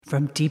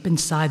From deep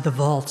inside the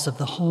vaults of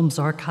the Holmes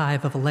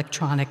Archive of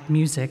Electronic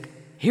Music,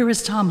 here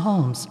is Tom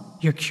Holmes,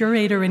 your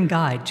curator and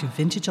guide to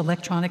vintage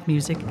electronic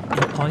music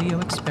and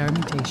audio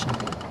experimentation.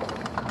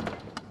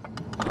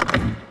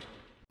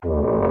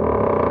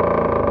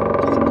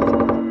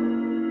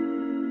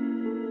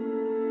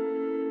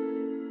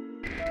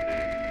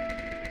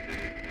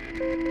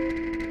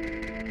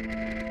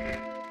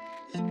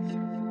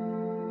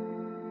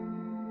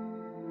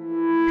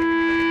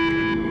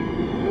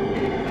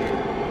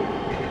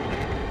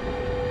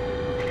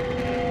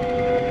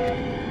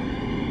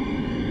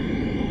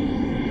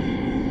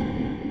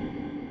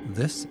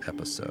 This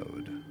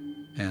episode,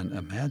 an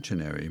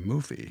imaginary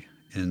movie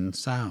in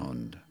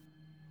sound.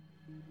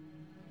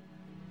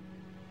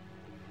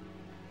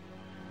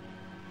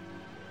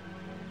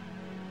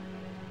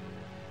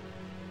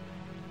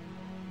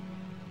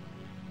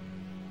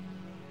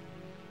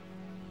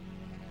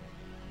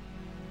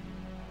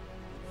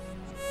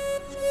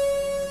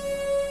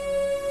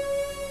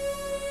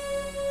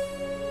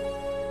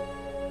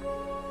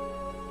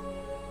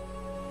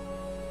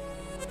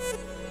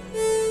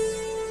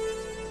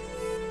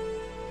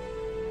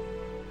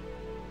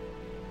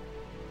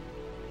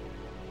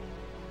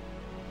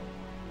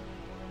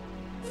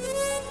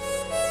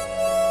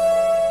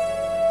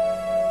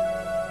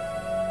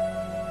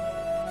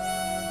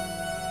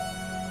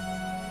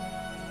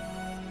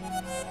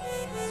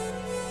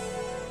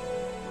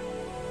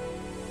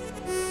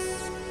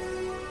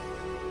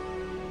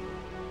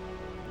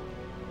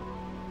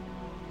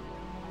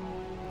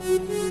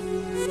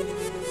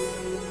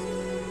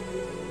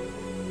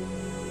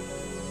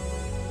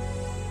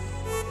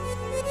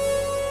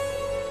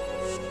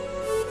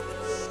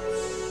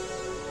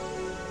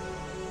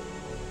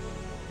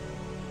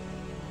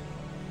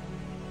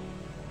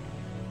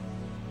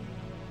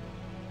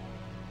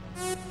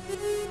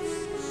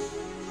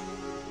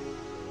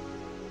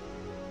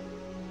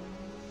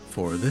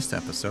 For this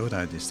episode,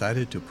 I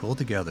decided to pull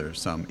together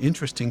some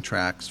interesting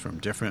tracks from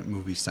different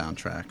movie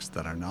soundtracks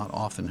that are not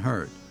often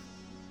heard.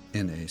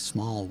 In a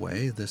small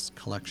way, this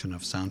collection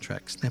of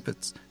soundtrack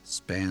snippets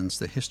spans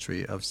the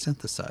history of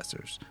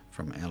synthesizers,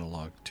 from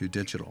analog to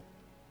digital.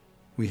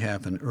 We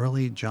have an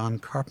early John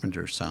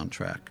Carpenter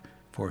soundtrack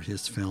for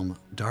his film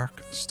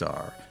Dark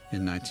Star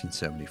in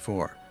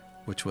 1974,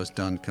 which was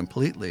done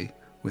completely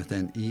with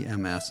an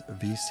EMS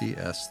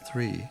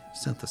VCS-3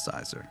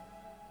 synthesizer.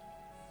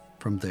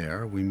 From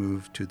there, we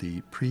move to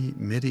the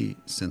pre-MIDI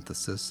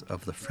synthesis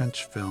of the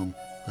French film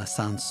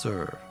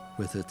L'Ascenseur,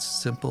 with its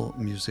simple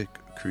music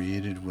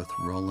created with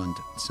Roland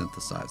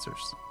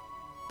synthesizers.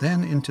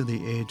 Then into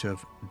the age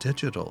of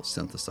digital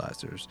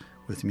synthesizers,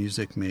 with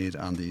music made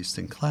on the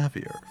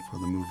synclavier for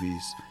the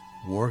movies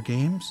War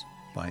Games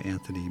by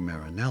Anthony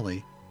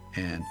Marinelli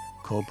and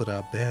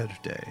Cobra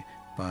Verde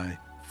by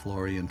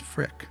Florian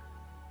Frick.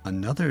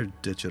 Another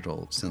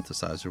digital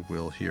synthesizer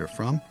we'll hear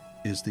from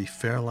is the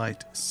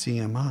Fairlight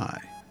CMI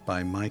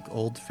by Mike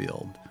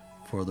Oldfield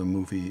for the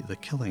movie The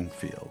Killing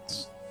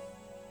Fields.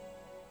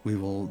 We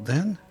will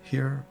then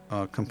hear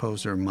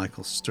composer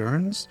Michael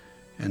Stearns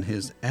and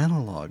his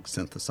analog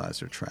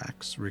synthesizer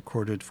tracks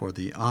recorded for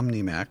the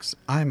Omnimax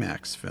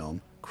IMAX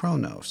film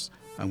Kronos,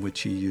 on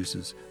which he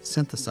uses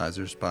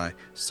synthesizers by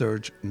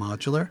Serge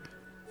Modular,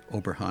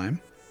 Oberheim,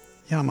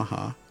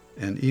 Yamaha,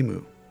 and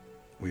EMU.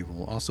 We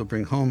will also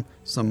bring home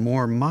some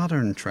more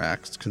modern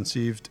tracks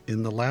conceived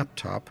in the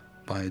laptop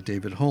by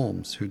David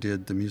Holmes, who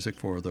did the music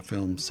for the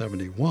film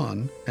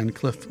 71, and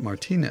Cliff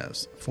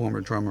Martinez,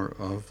 former drummer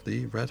of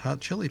the Red Hot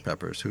Chili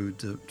Peppers, who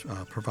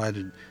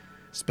provided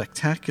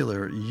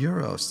spectacular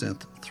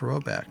Eurosynth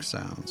throwback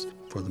sounds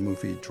for the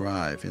movie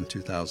Drive in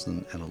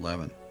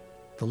 2011.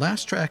 The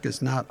last track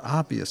is not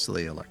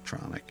obviously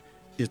electronic.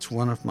 It's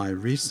one of my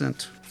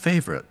recent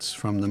favorites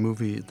from the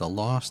movie The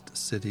Lost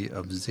City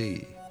of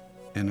Z,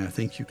 and I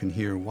think you can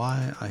hear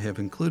why I have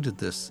included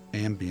this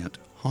ambient,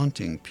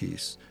 haunting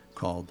piece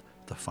called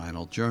The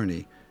Final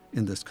Journey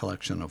in this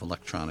collection of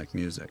electronic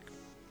music.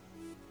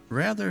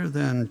 Rather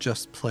than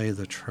just play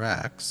the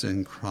tracks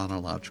in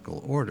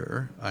chronological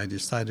order, I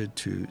decided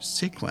to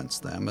sequence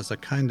them as a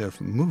kind of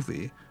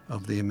movie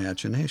of the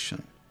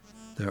imagination.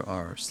 There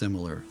are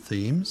similar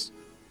themes,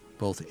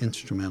 both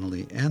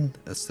instrumentally and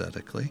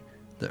aesthetically,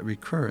 that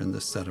recur in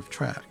this set of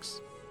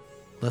tracks.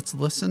 Let's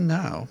listen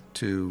now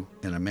to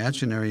an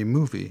imaginary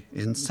movie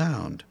in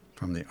sound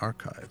from the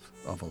archive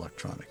of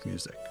electronic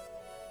music.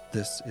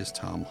 This is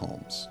Tom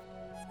Holmes.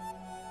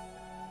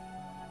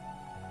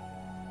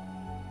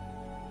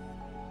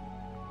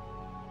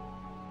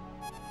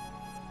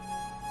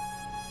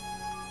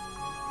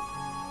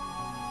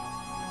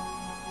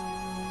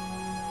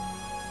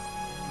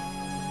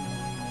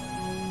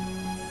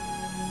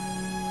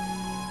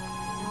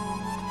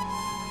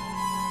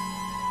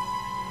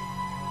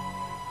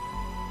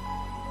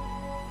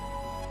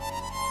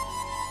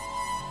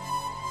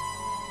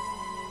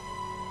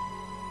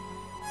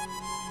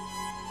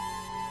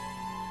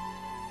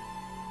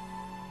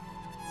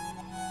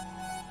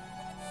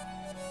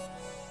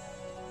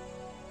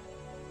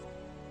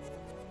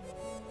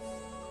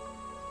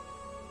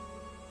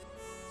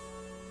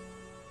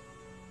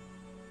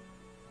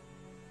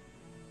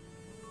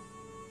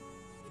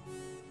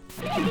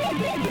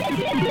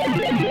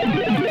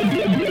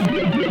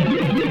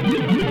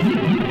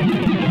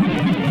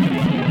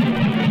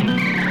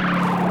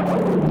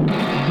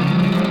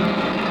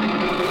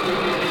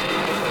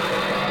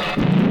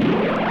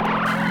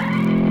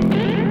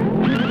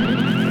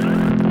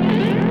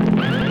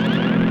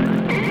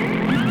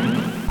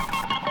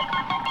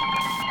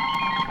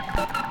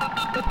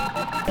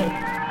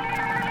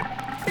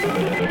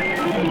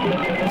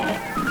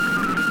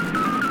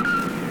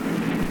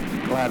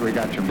 Glad we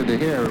got you to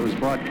hear. It was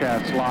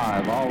broadcast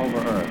live all over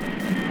Earth,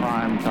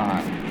 prime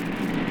time.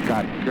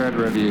 Got good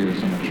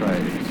reviews in the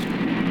trades.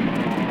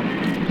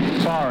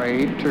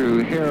 Sorry to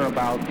hear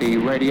about the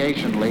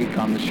radiation leak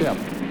on the ship.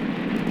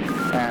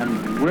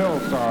 And real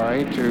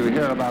sorry to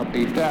hear about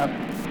the death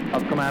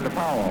of Commander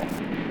Powell.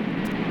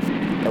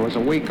 There was a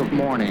week of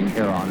mourning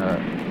here on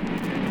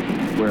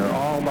Earth. We're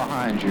all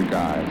behind you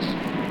guys.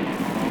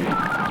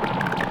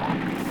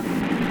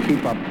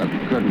 Keep up the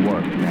good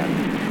work,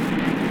 men.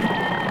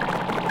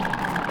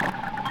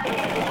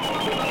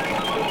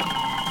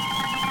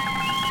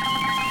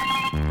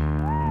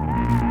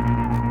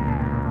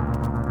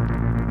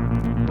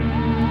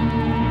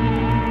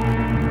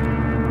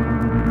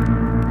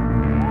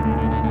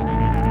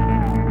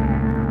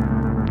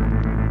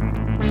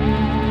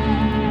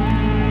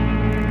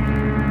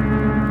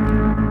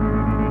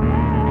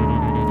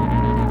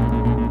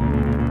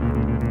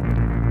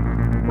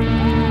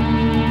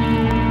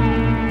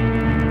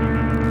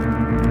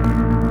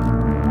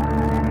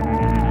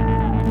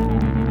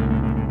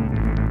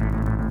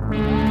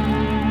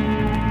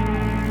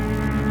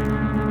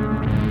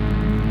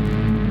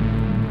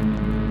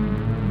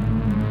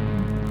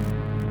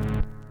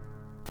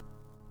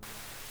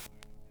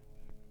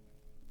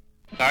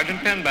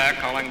 Sergeant Pinback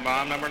calling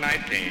bomb number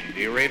 19.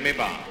 Do you read me,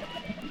 bomb?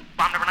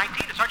 Bomb number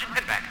 19 to Sergeant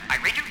Pinback. I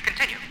read you.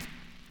 Continue.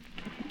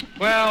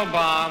 Well,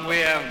 bomb, we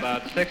have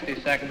about 60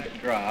 seconds to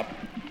drop.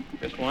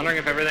 Just wondering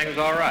if everything's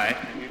all right.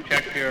 Have you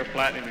checked your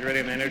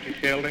platinum-iridium energy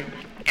shielding?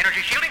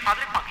 Energy shielding,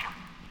 positive function.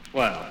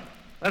 Well,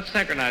 let's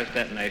synchronize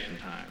detonation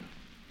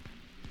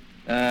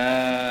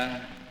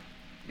time.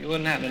 You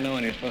wouldn't happen to know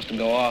when you're supposed to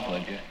go off,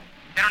 would you?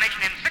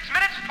 Detonation in 6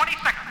 minutes, 20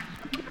 seconds.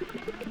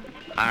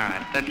 All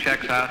right, that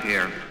checks out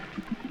here.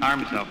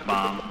 Arm yourself,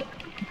 bomb.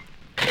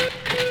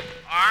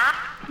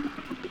 Armed?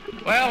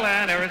 Well,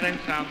 then, everything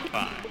sounds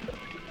fine.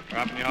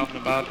 Dropping you off in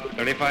about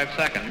 35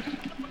 seconds.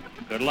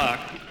 Good luck.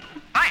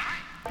 Thanks.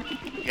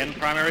 Begin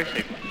primary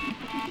sequence.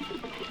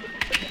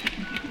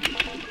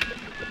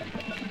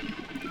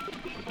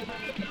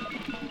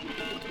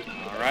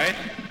 All right.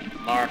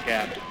 Mark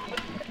at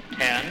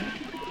 10,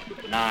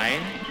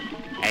 9,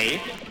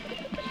 8,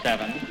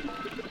 7,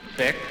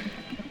 6,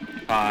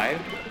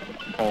 5,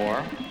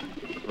 4,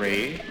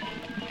 3,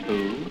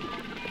 2,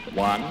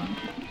 1,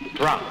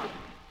 drop.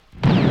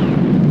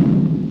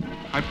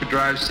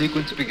 Hyperdrive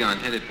sequence begun.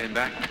 Hit it,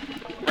 Pinback.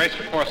 Brace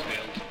for force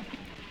field.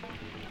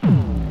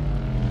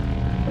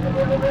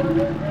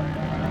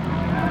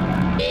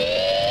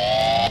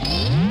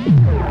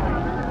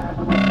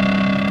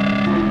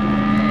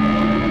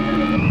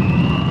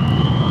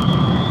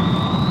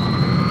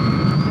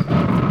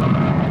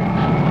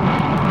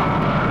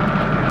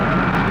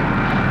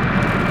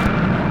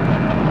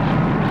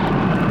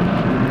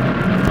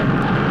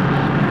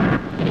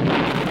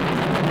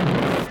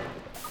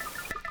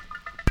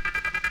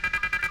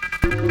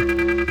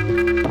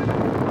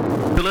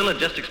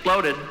 Just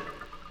exploded.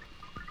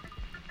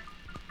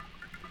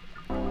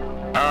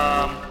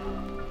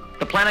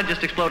 The planet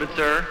just exploded,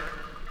 sir.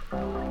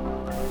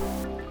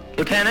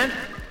 Lieutenant?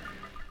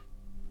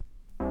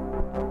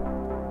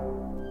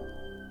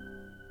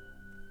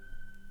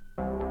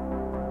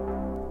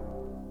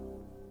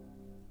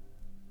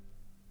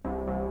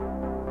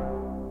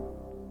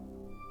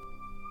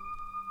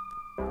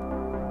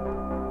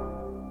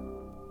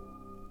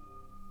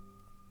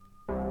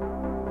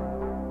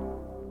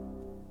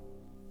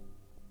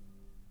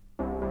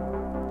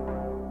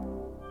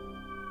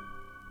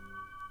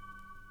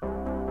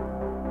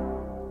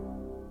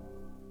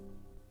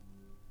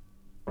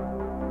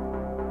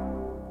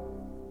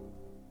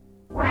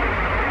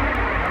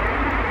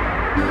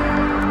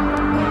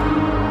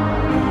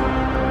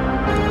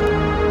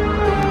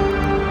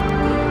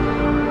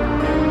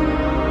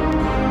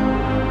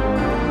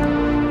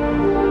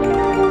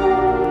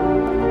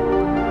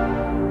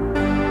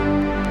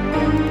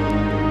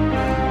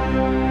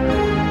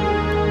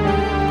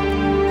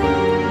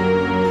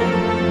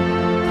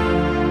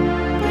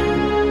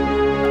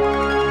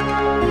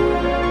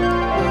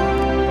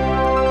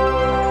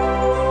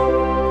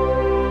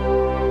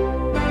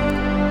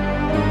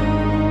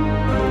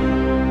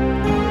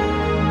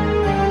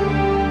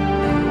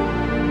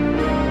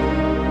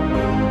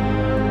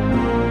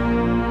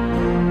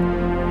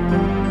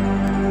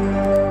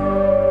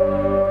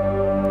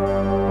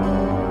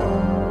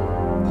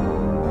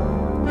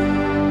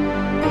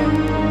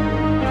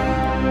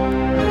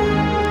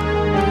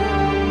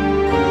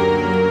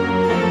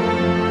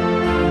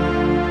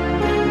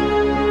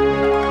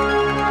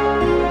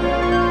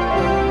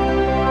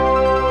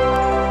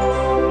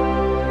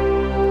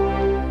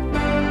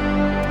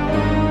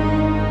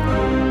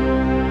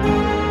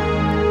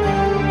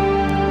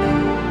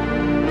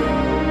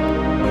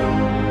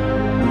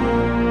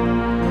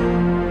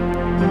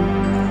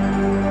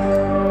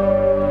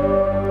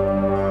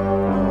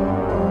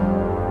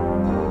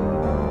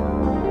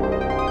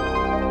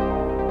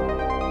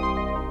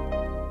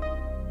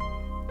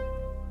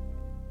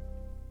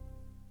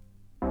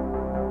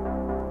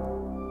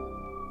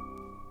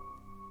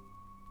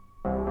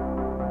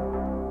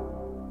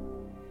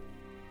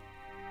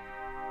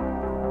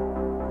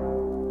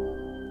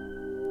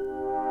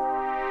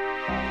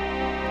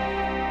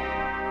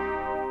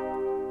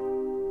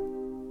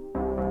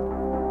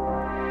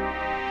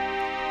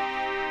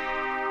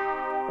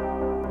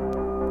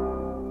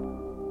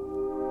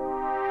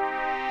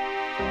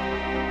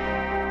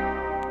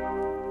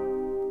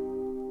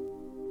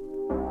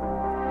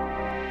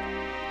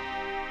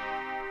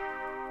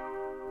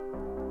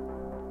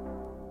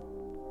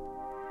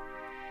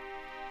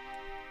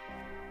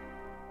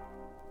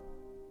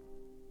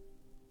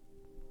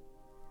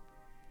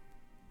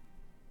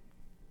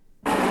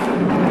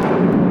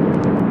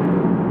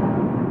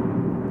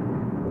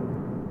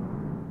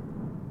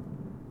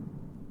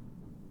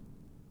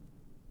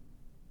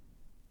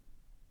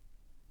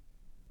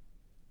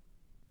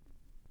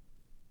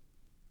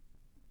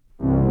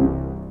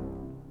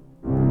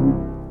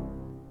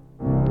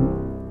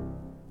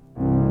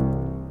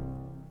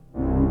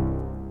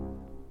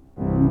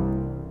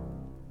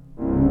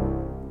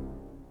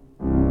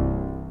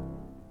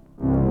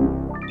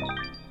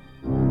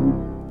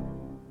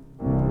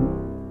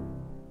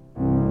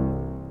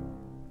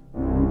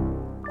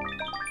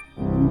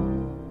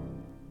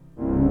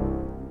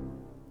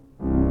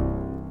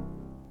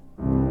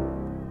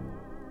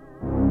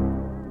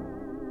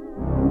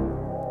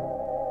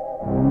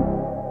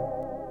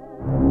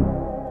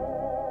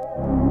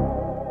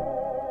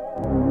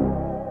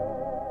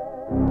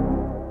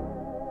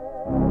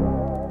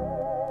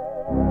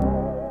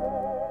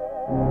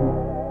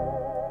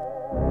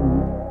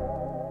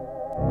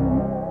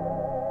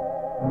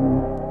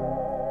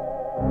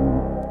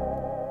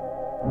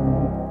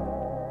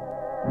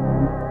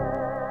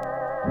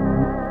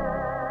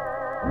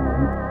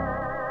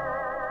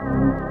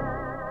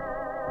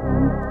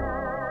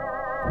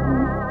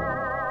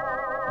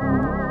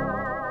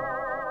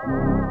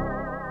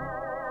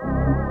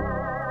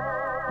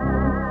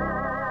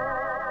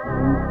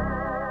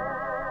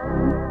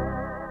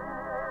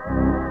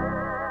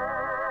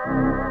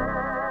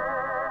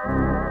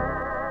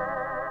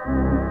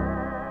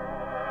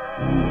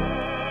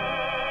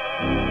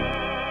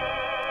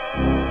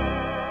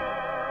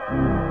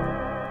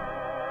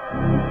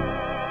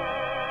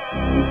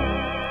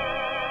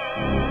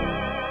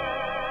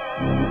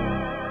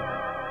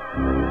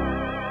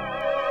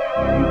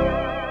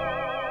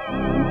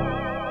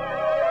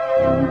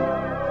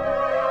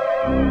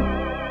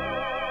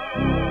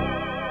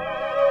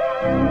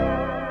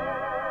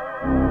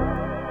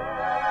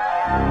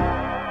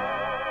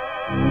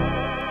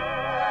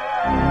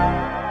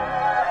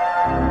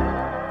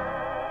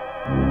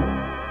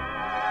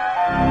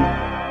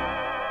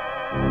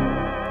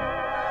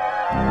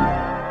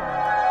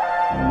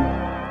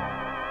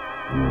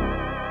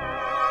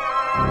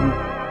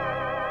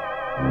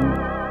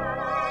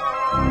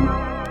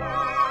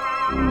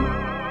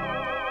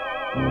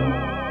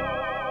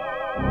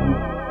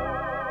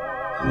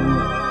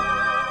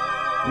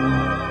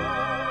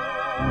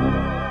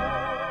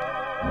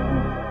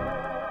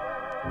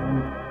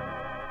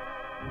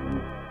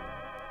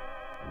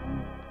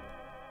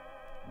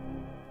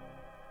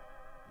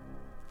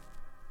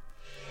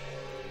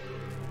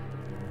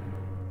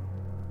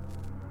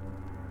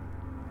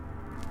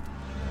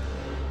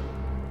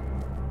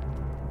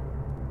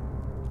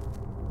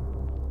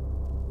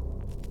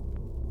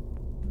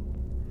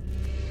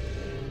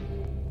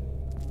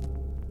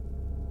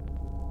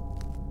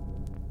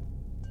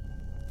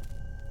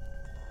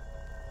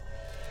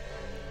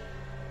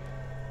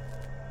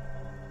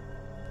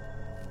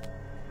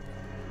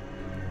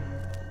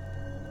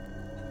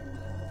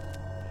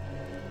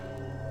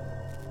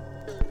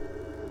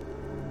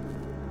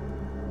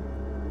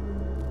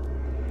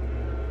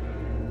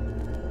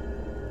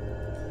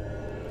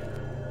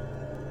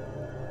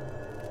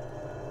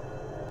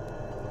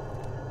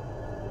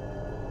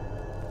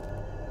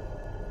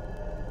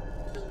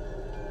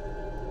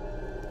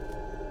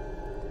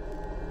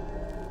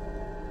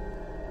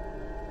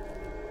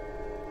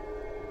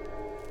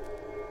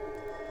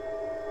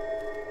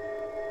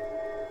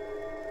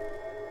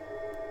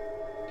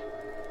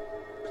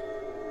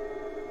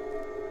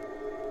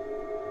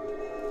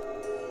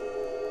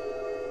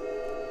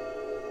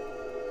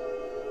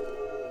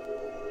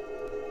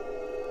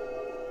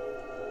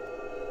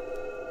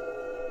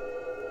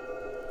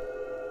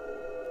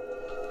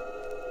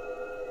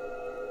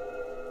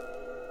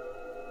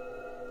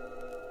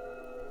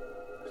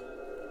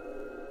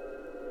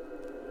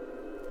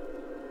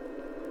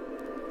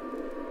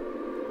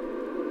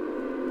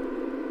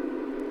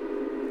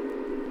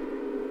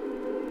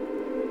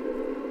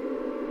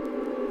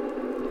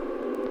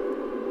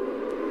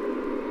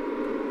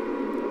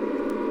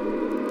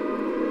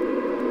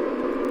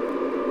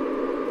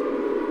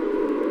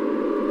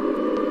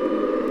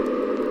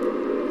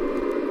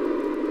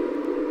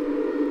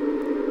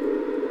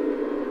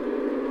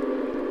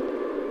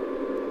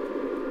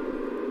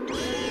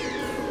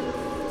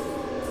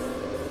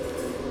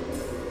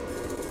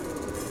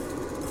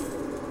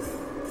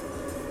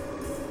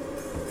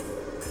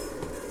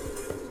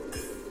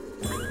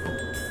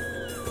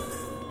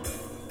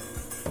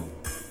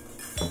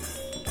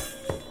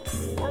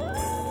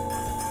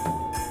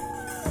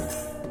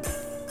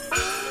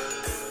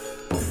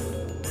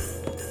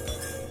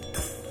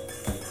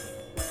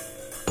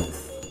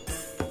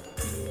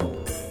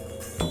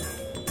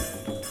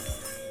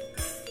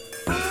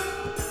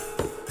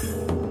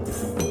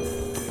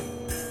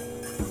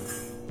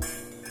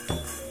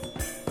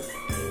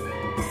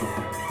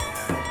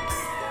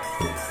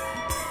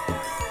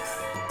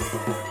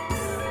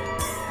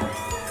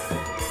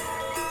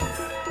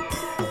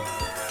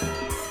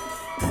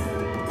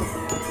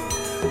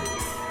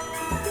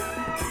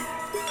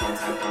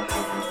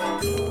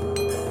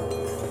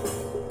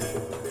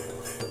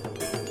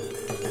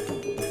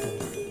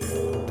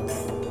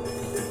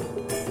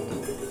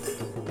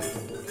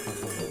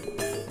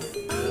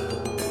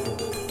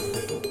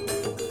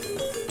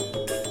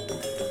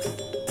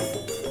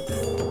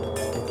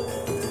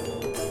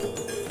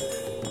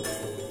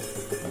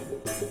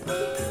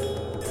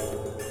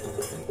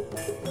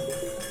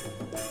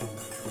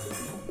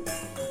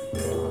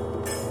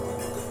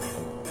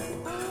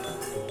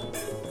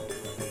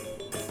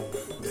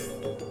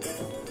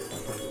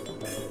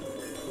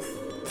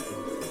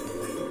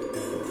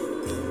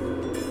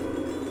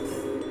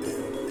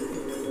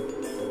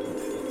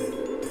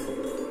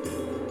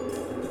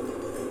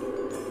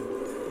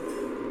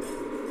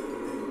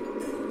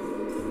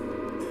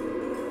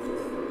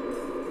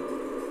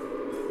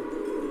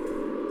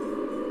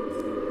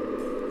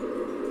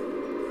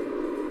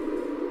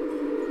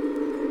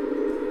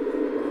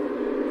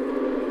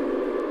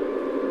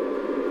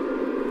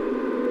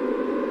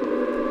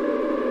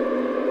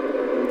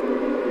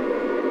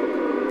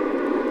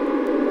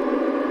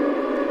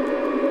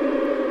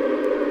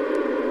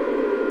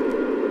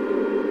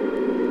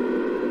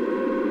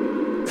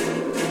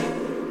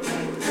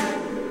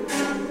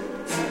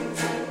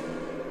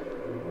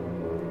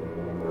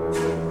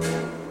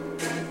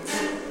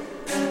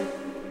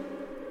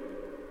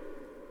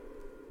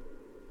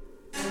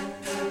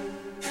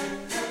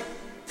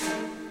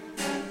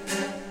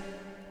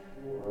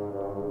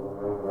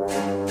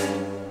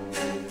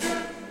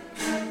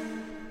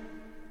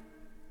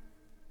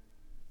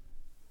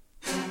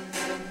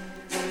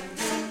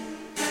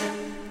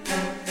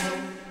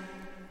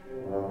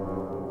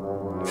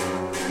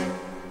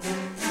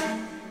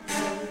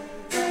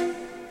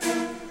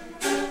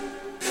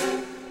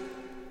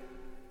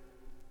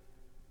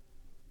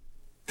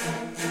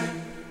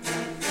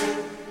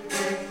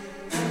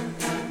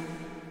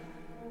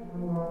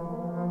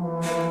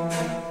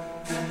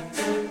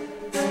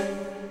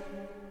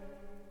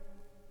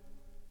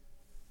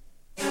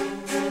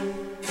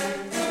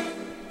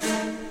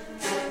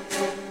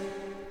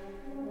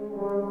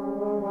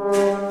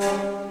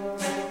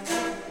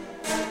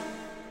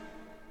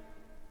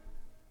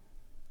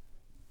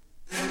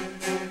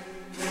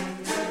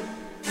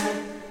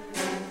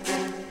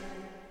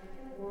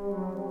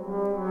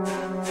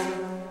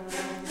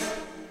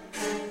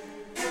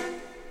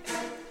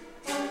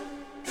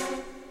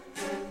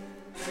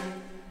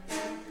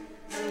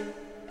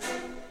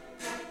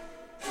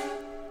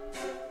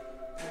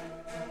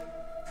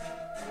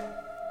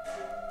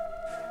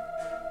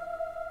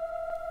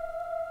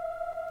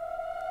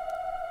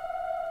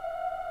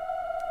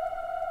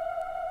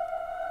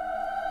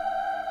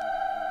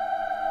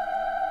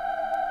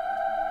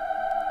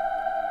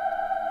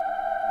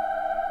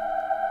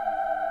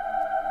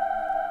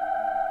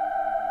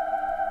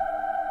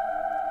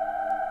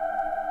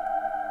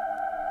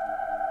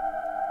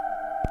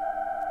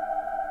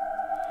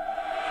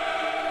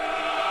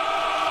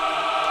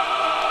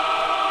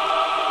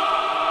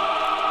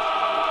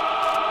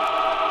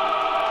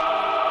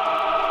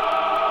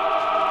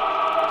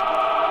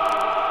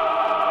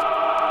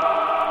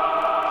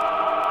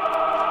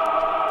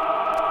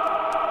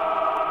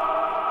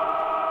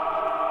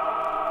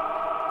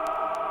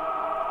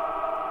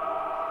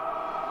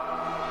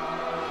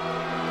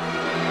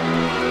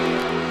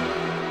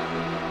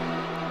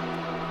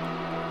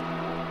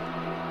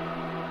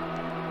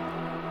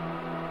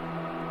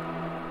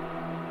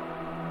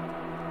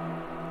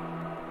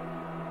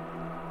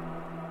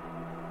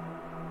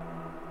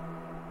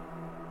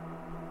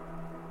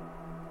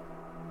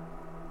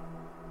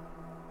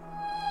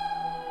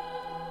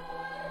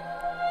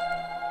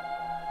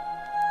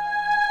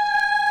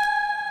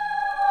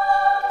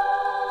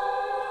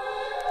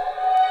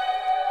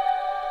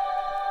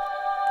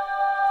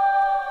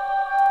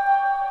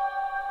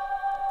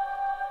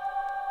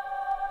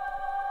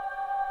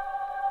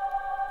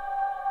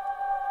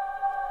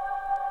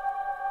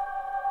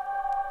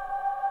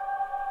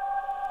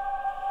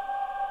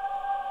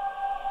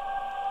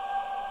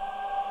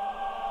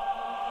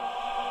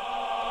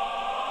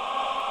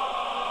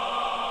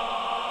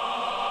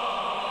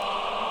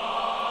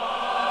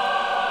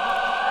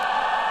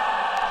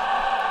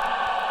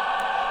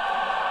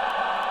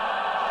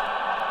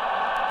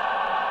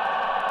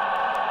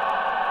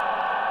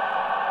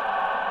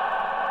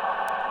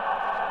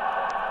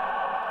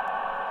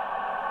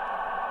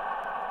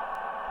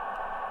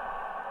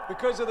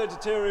 Because of the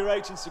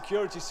deteriorating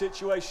security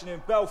situation in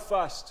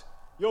Belfast,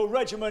 your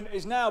regiment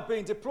is now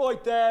being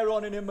deployed there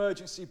on an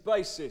emergency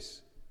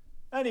basis.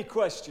 Any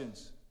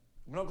questions?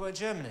 We're not going to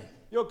Germany.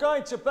 You're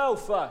going to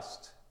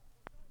Belfast.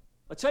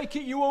 I take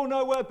it you all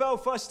know where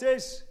Belfast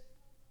is?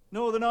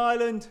 Northern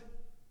Ireland,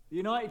 the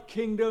United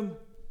Kingdom,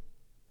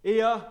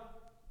 here.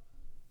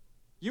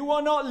 You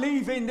are not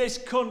leaving this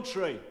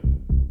country.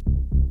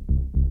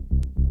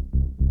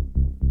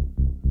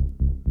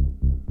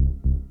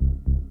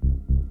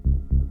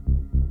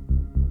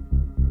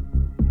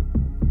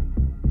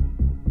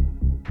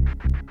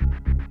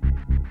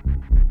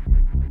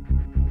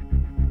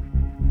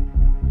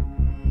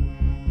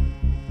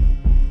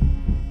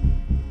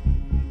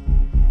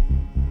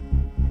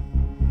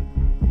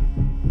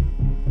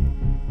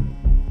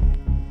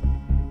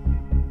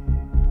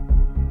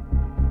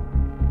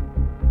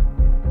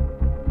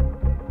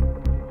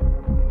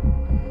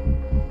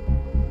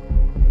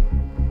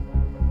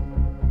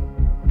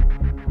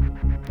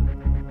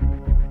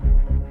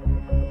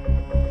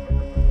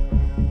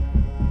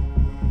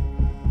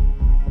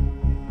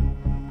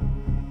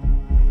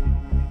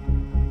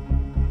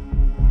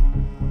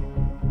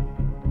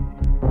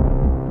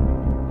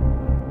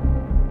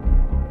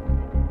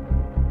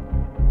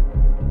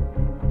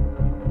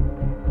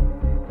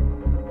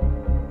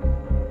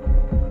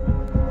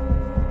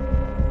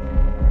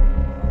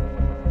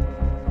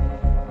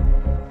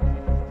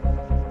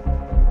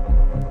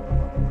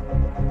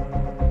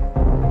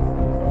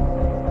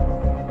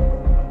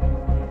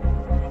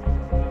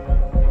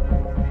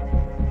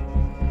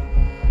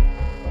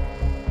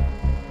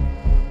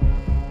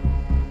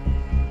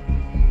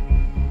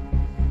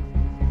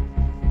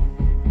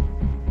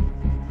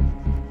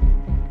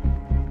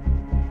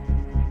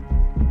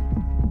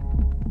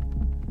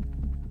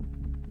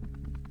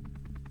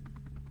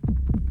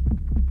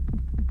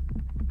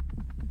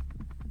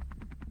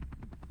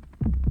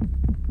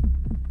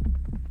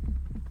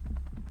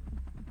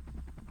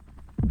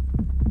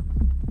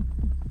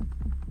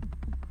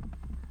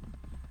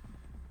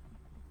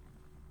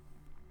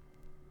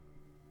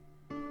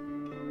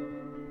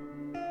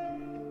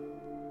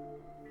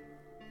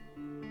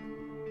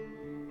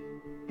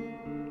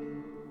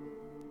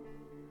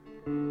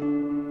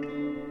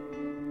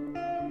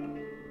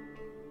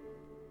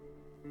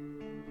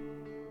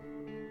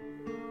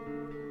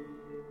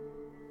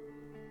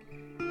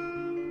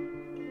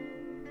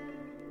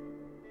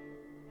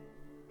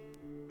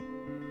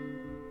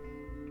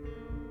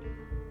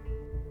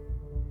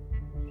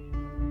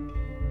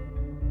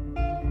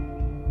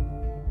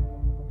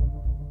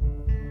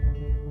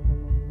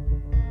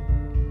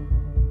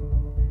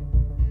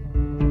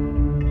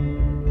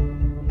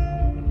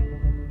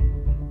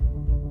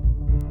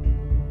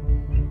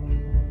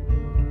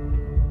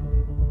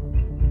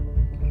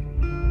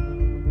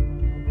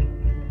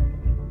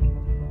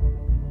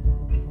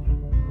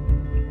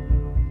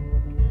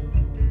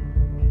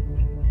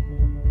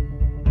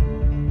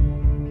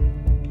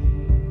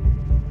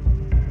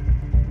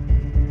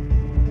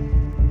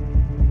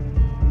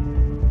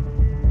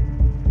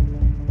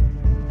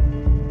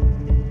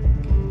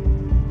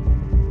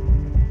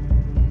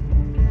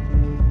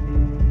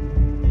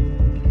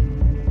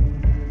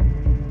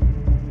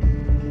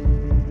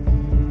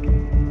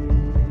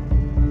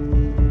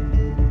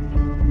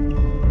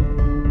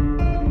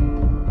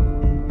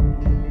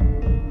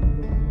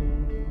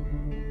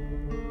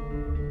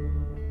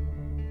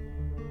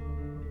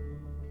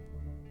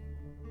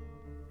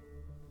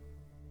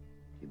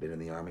 Been in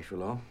the army for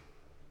long?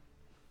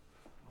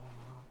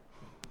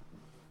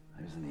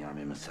 I was in the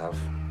army myself.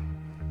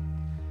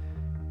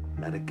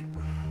 Medic.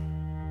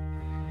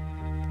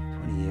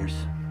 20 years.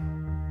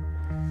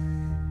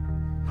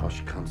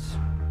 Posh cunts.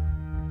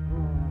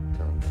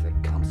 Telling thick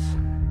cunts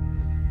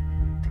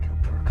to kill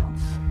poor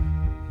cunts.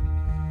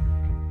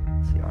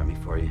 It's the army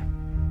for you.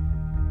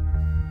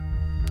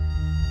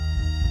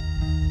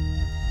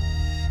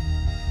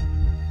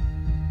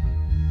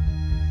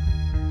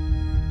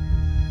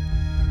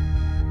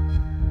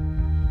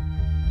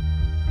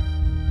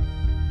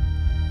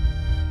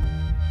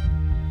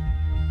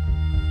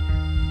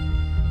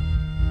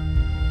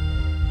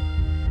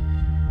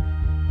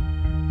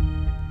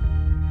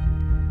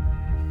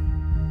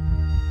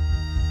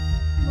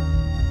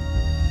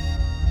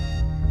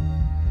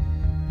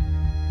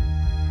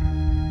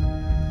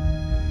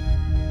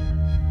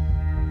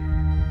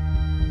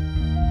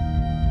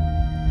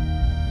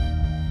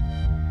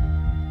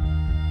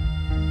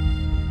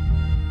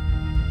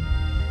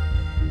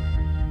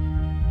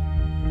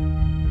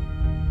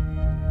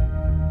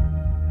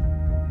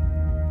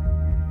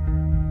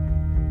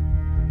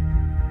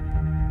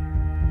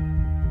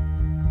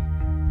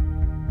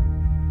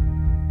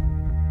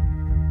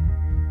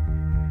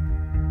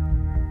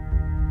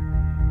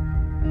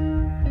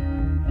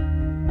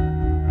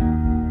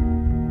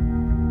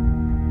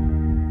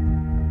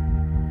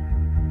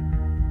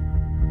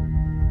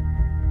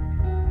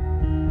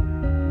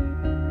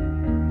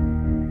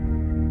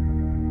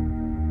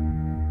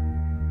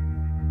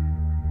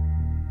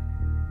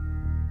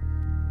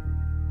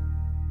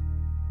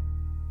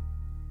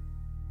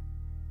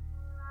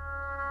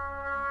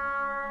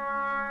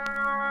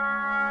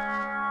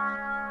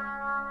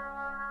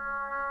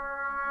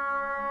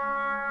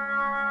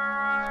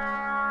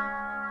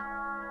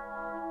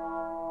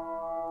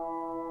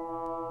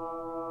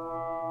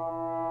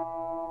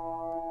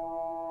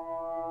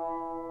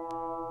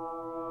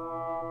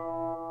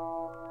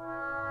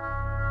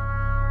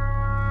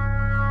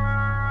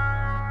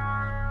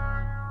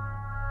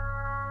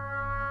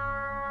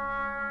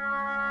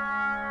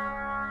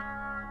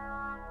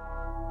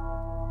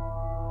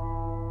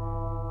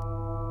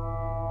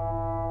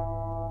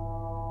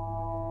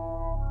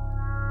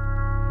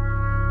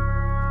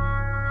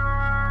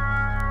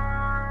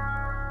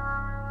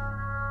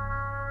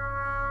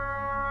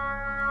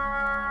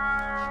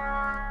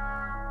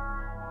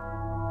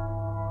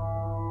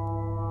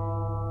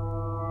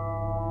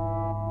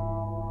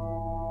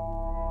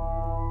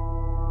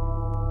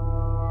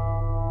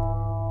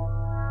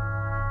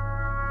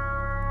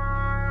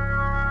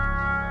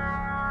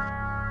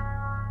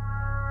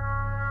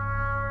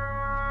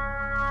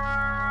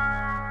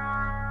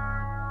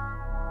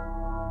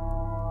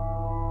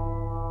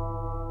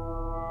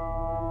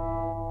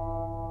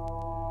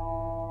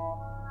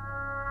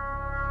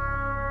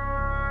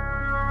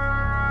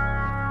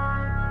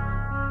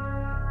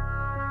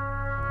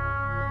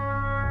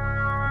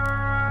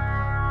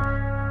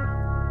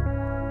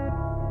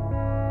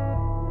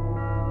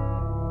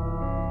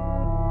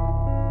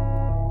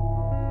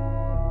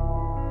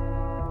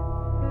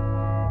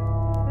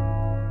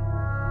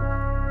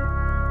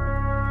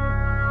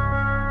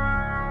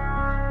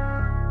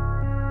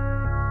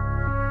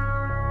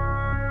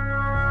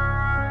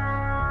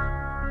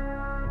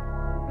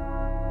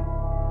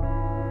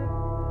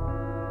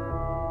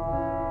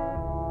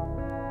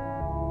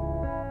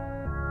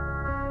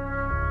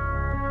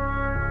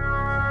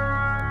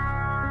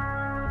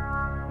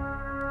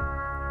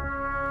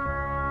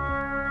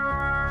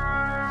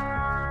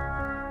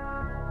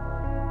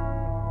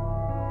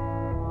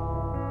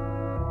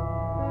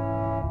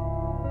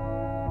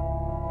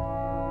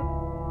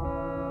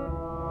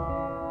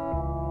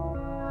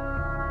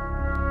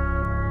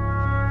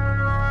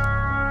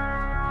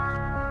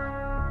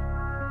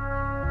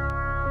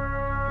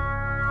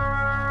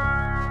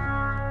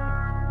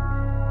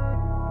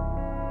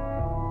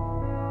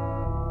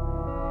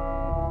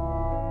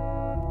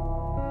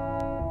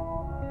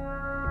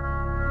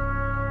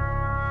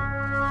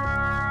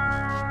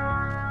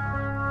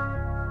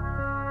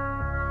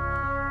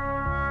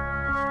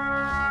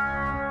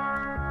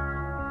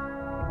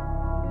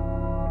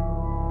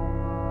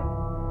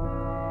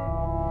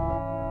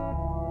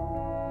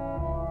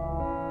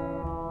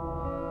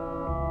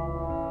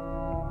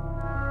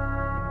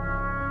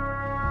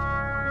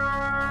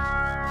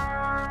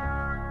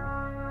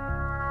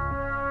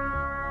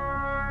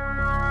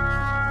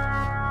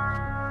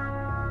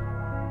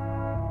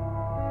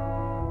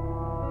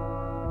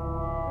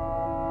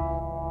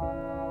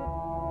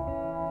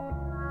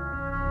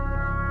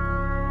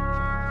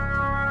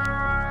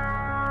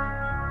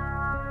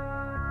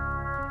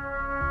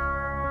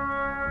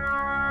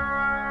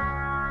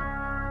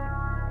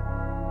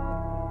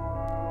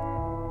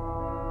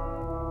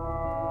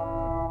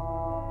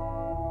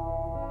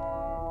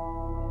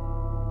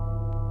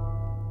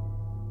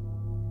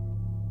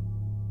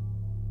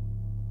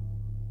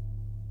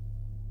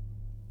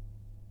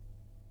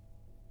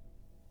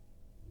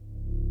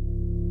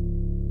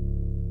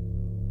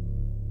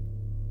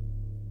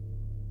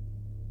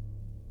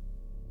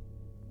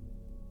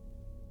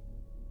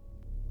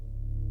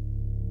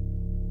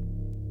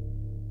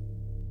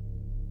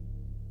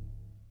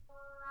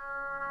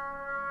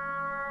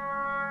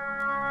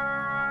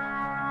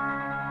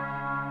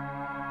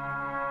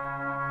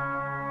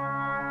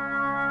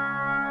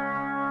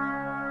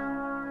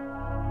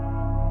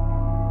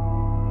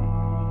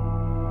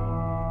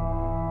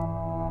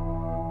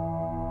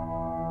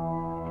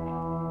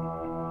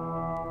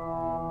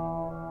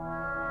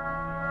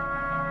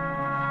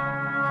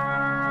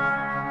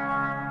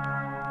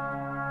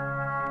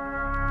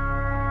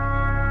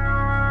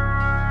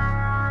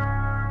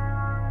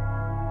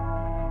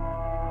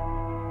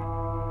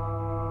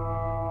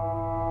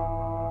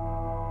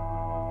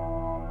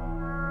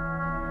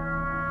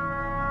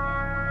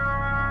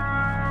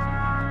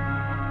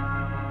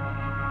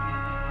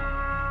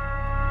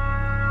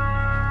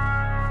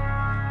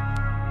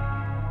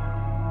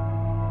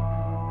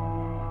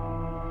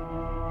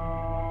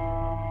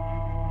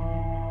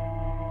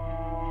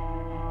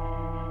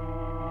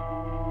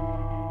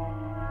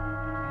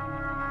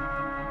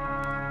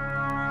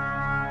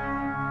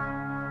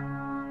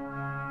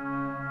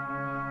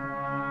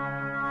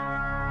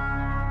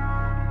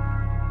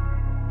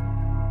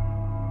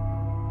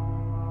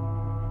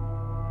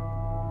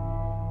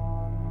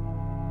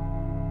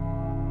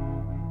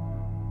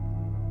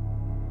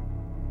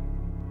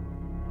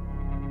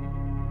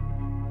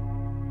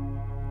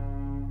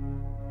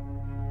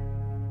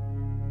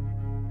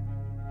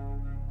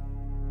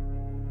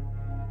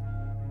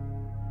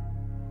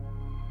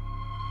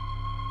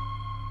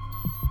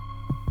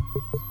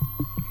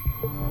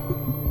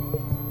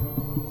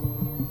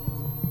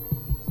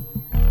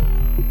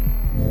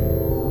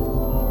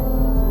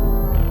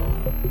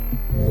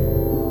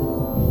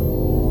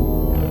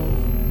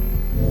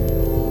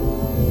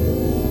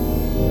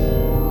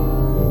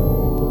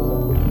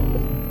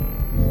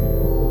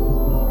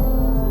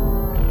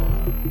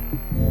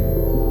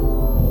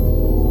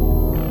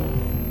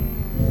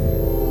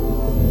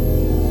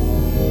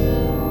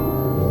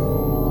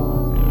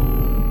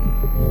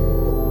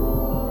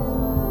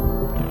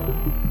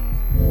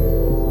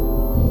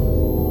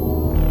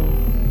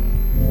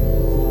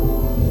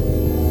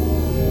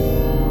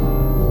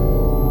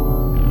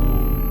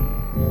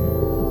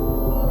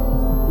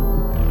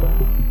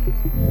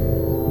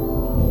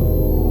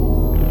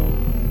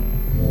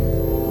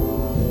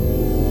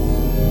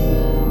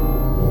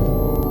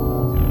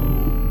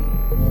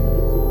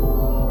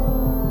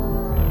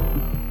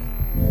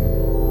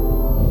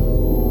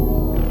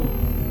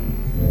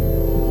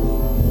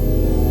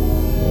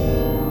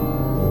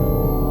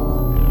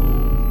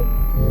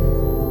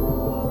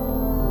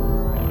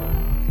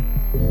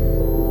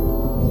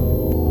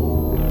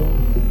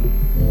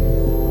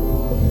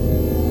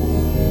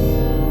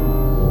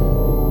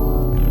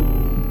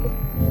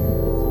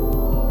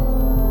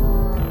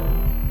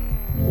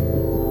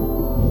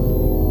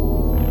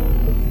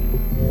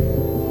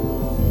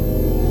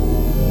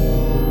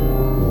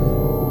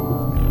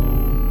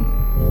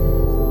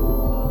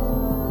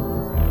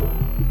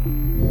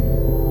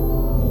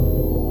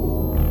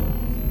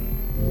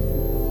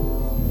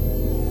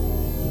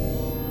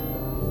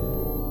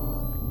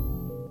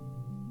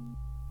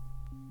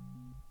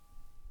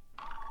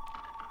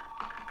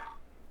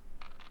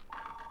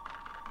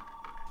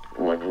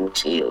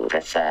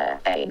 prefer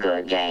a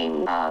good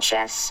game of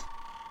chess?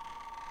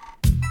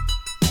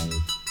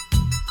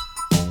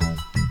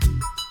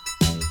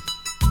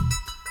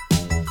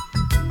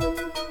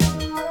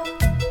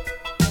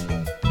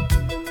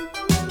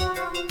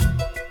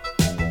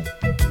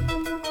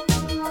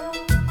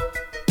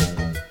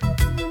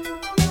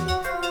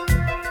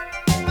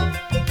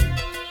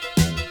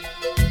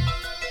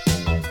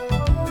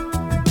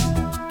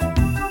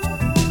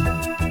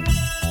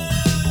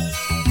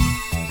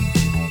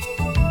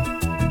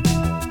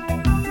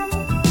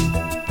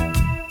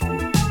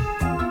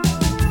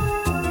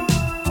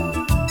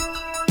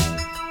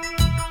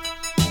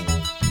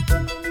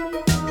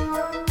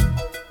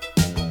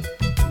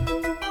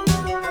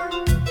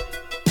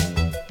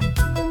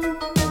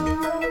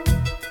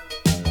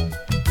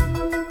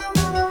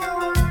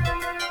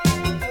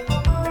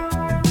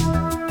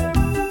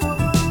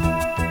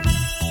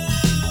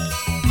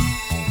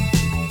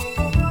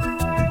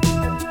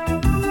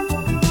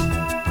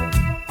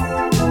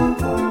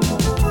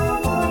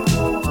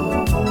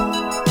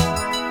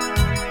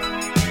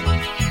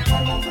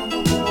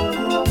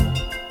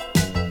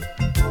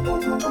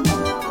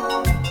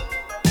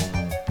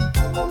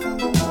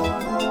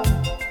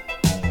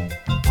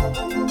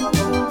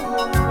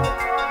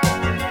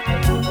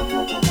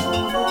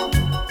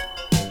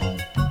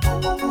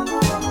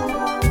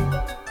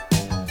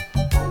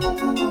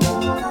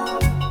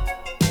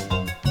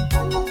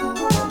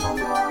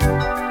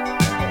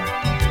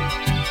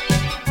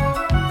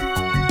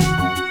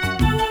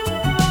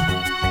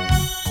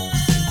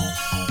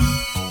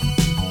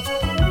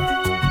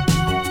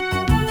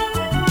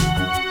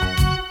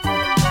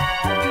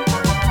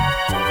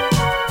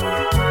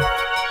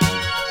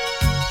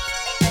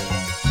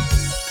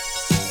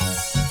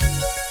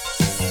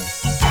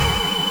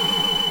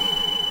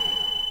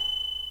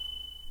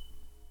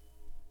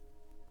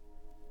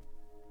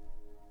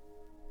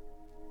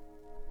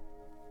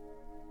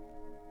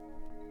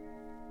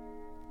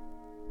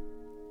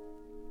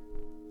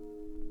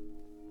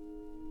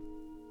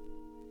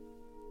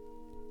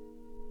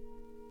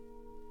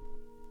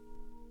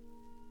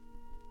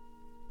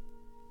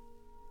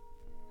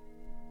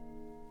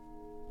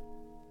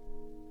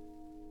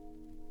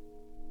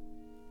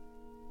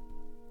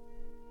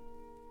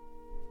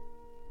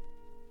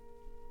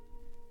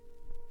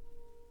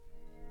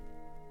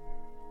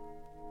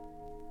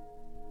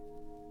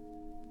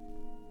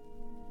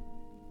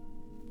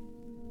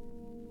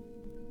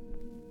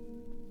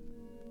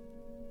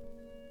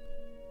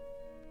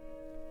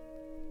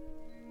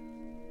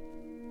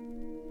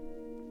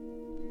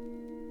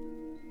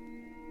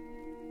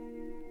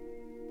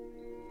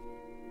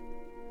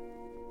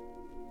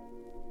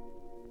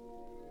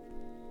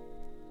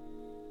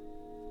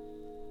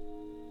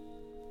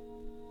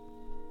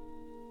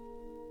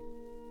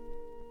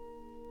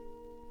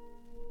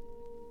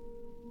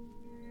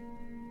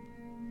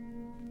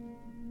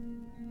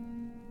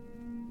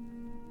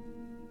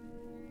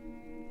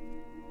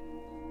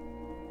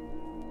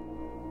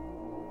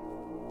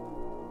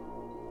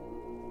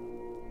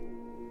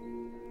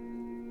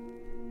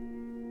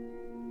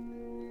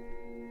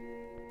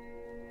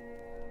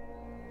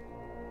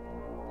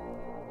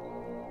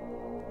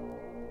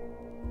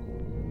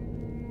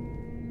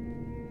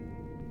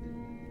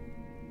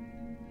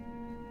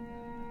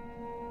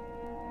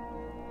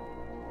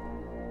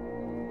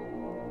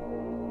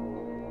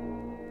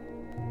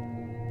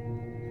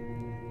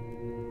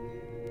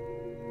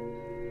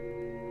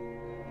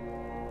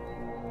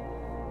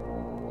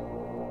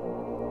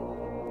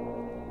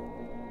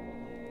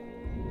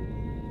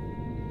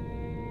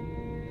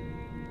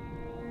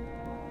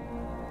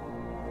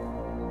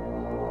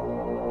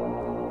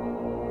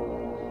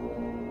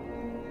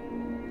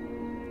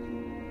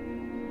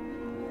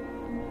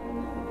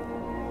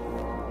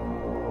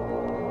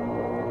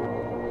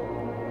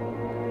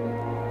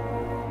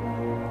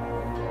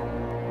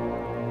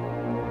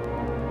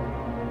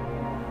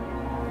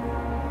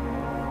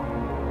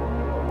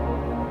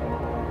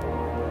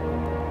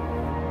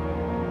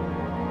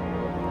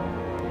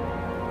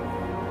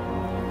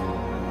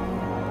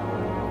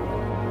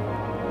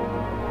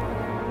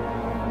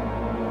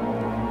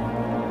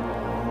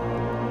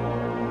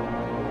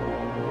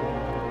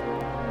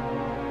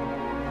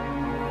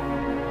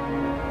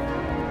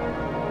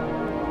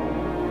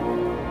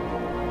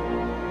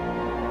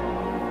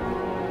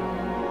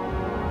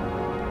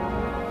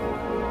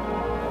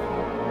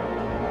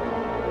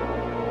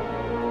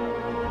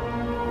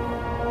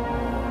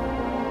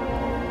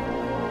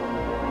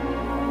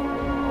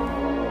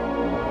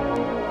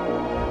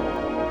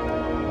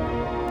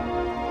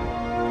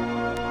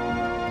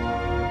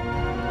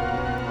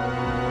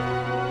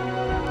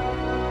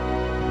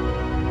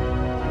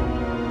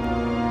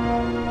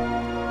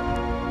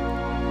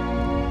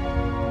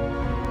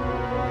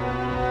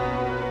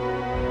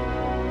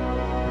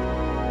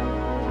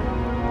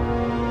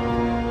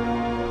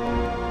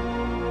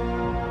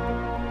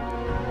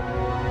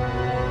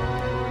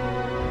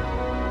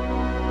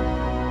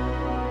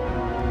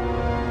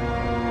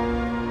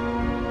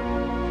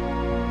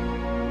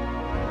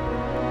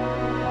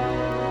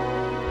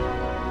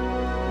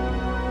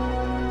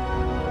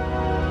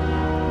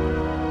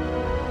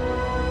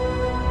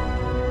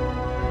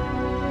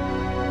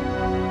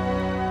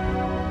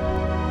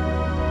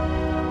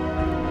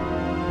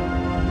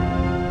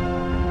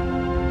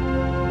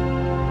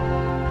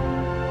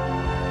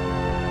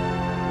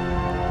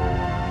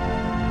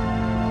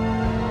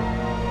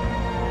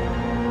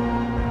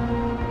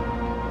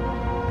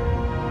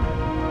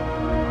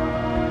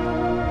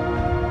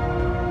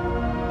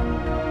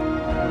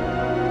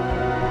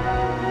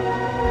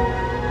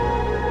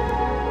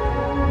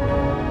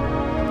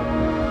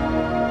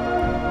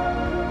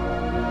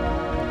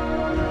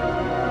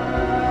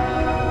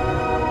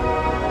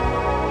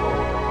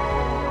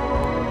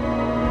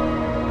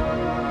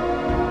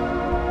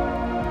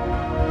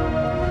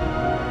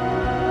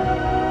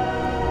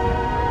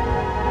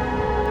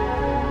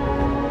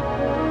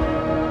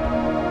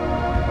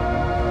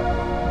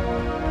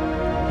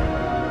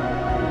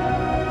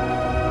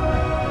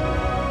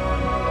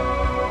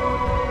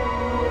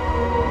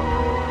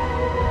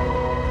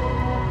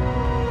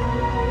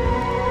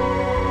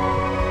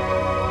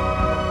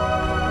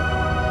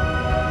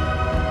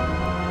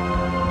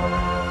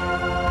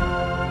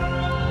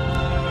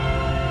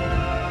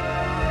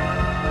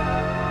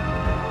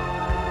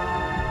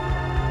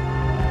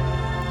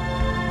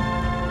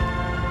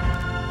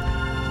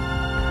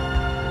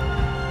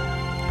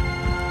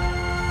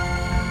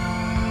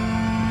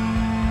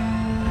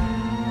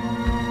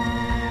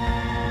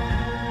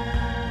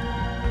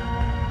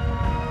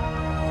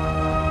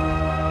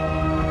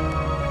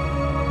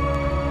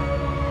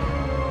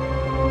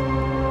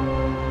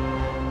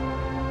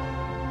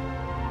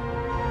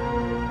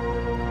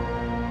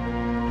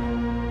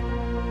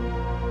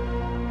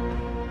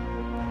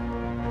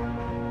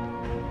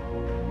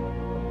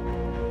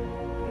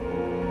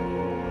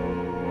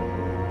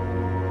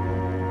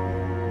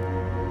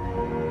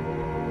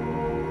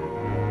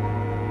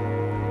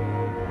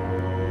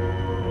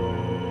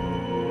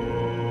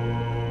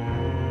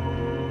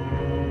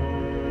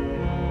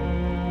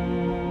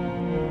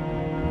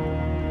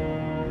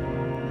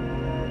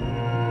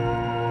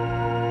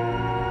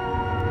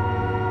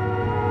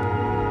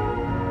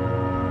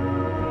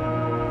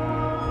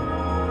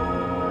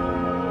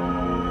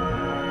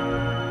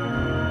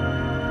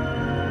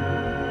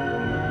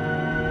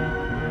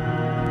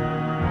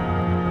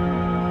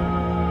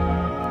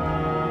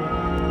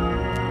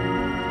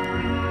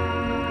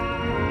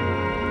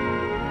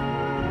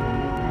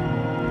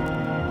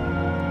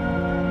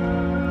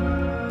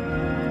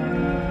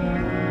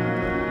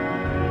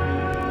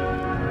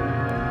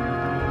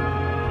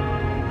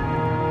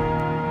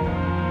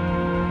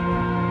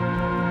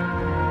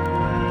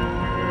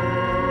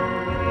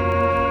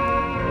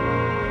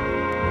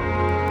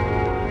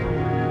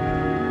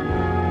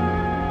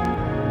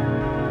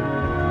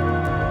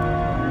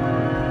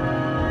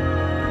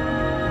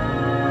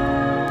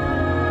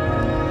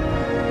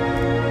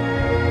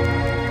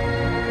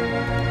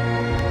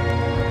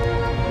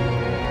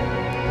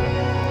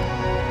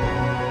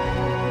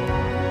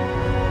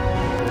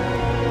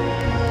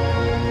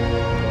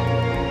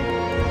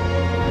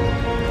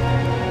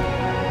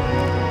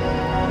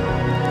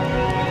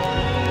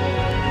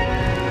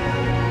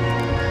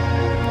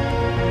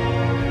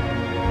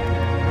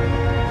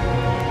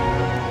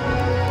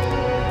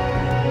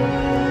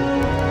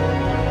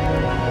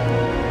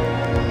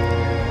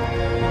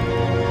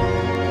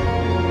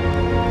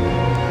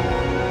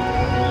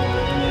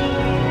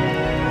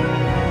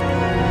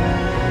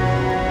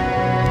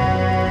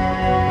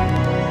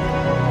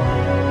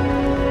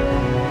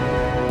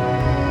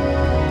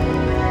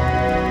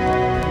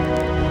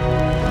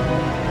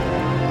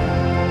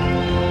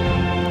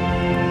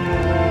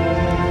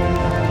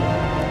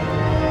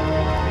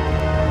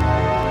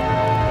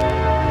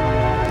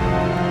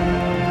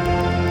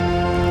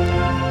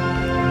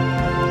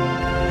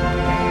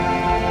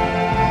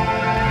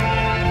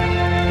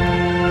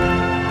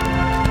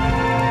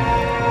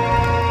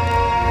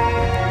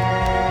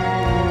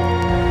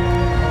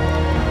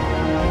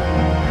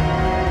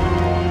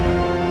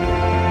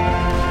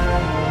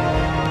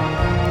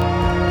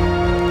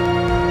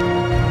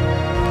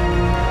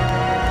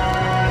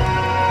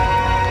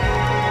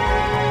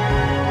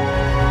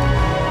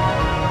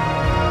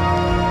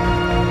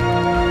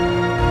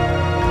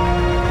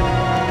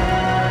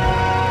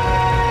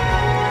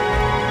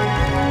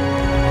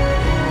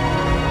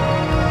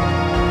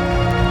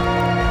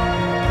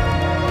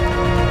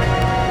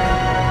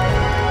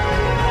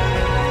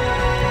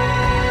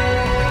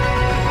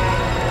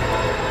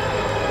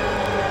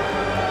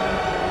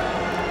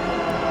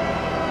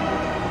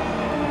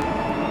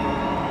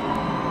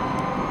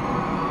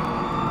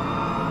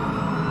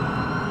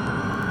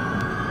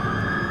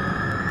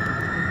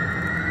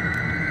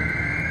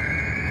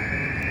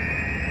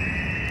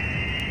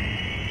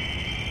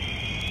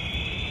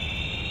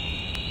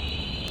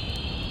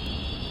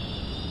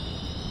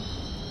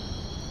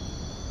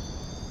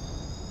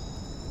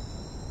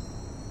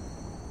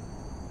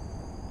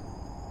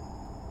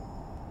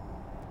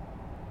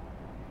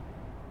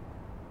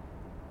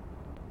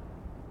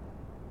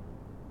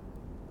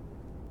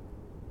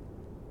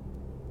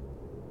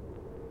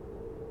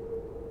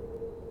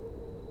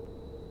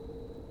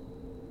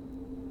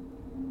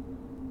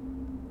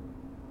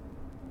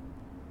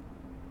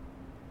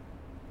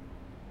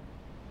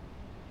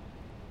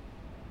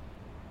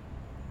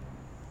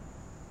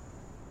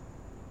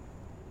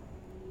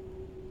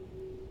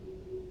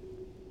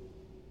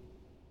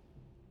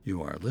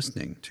 You are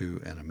listening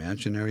to an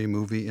imaginary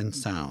movie in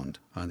sound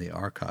on the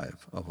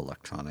Archive of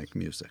Electronic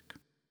Music.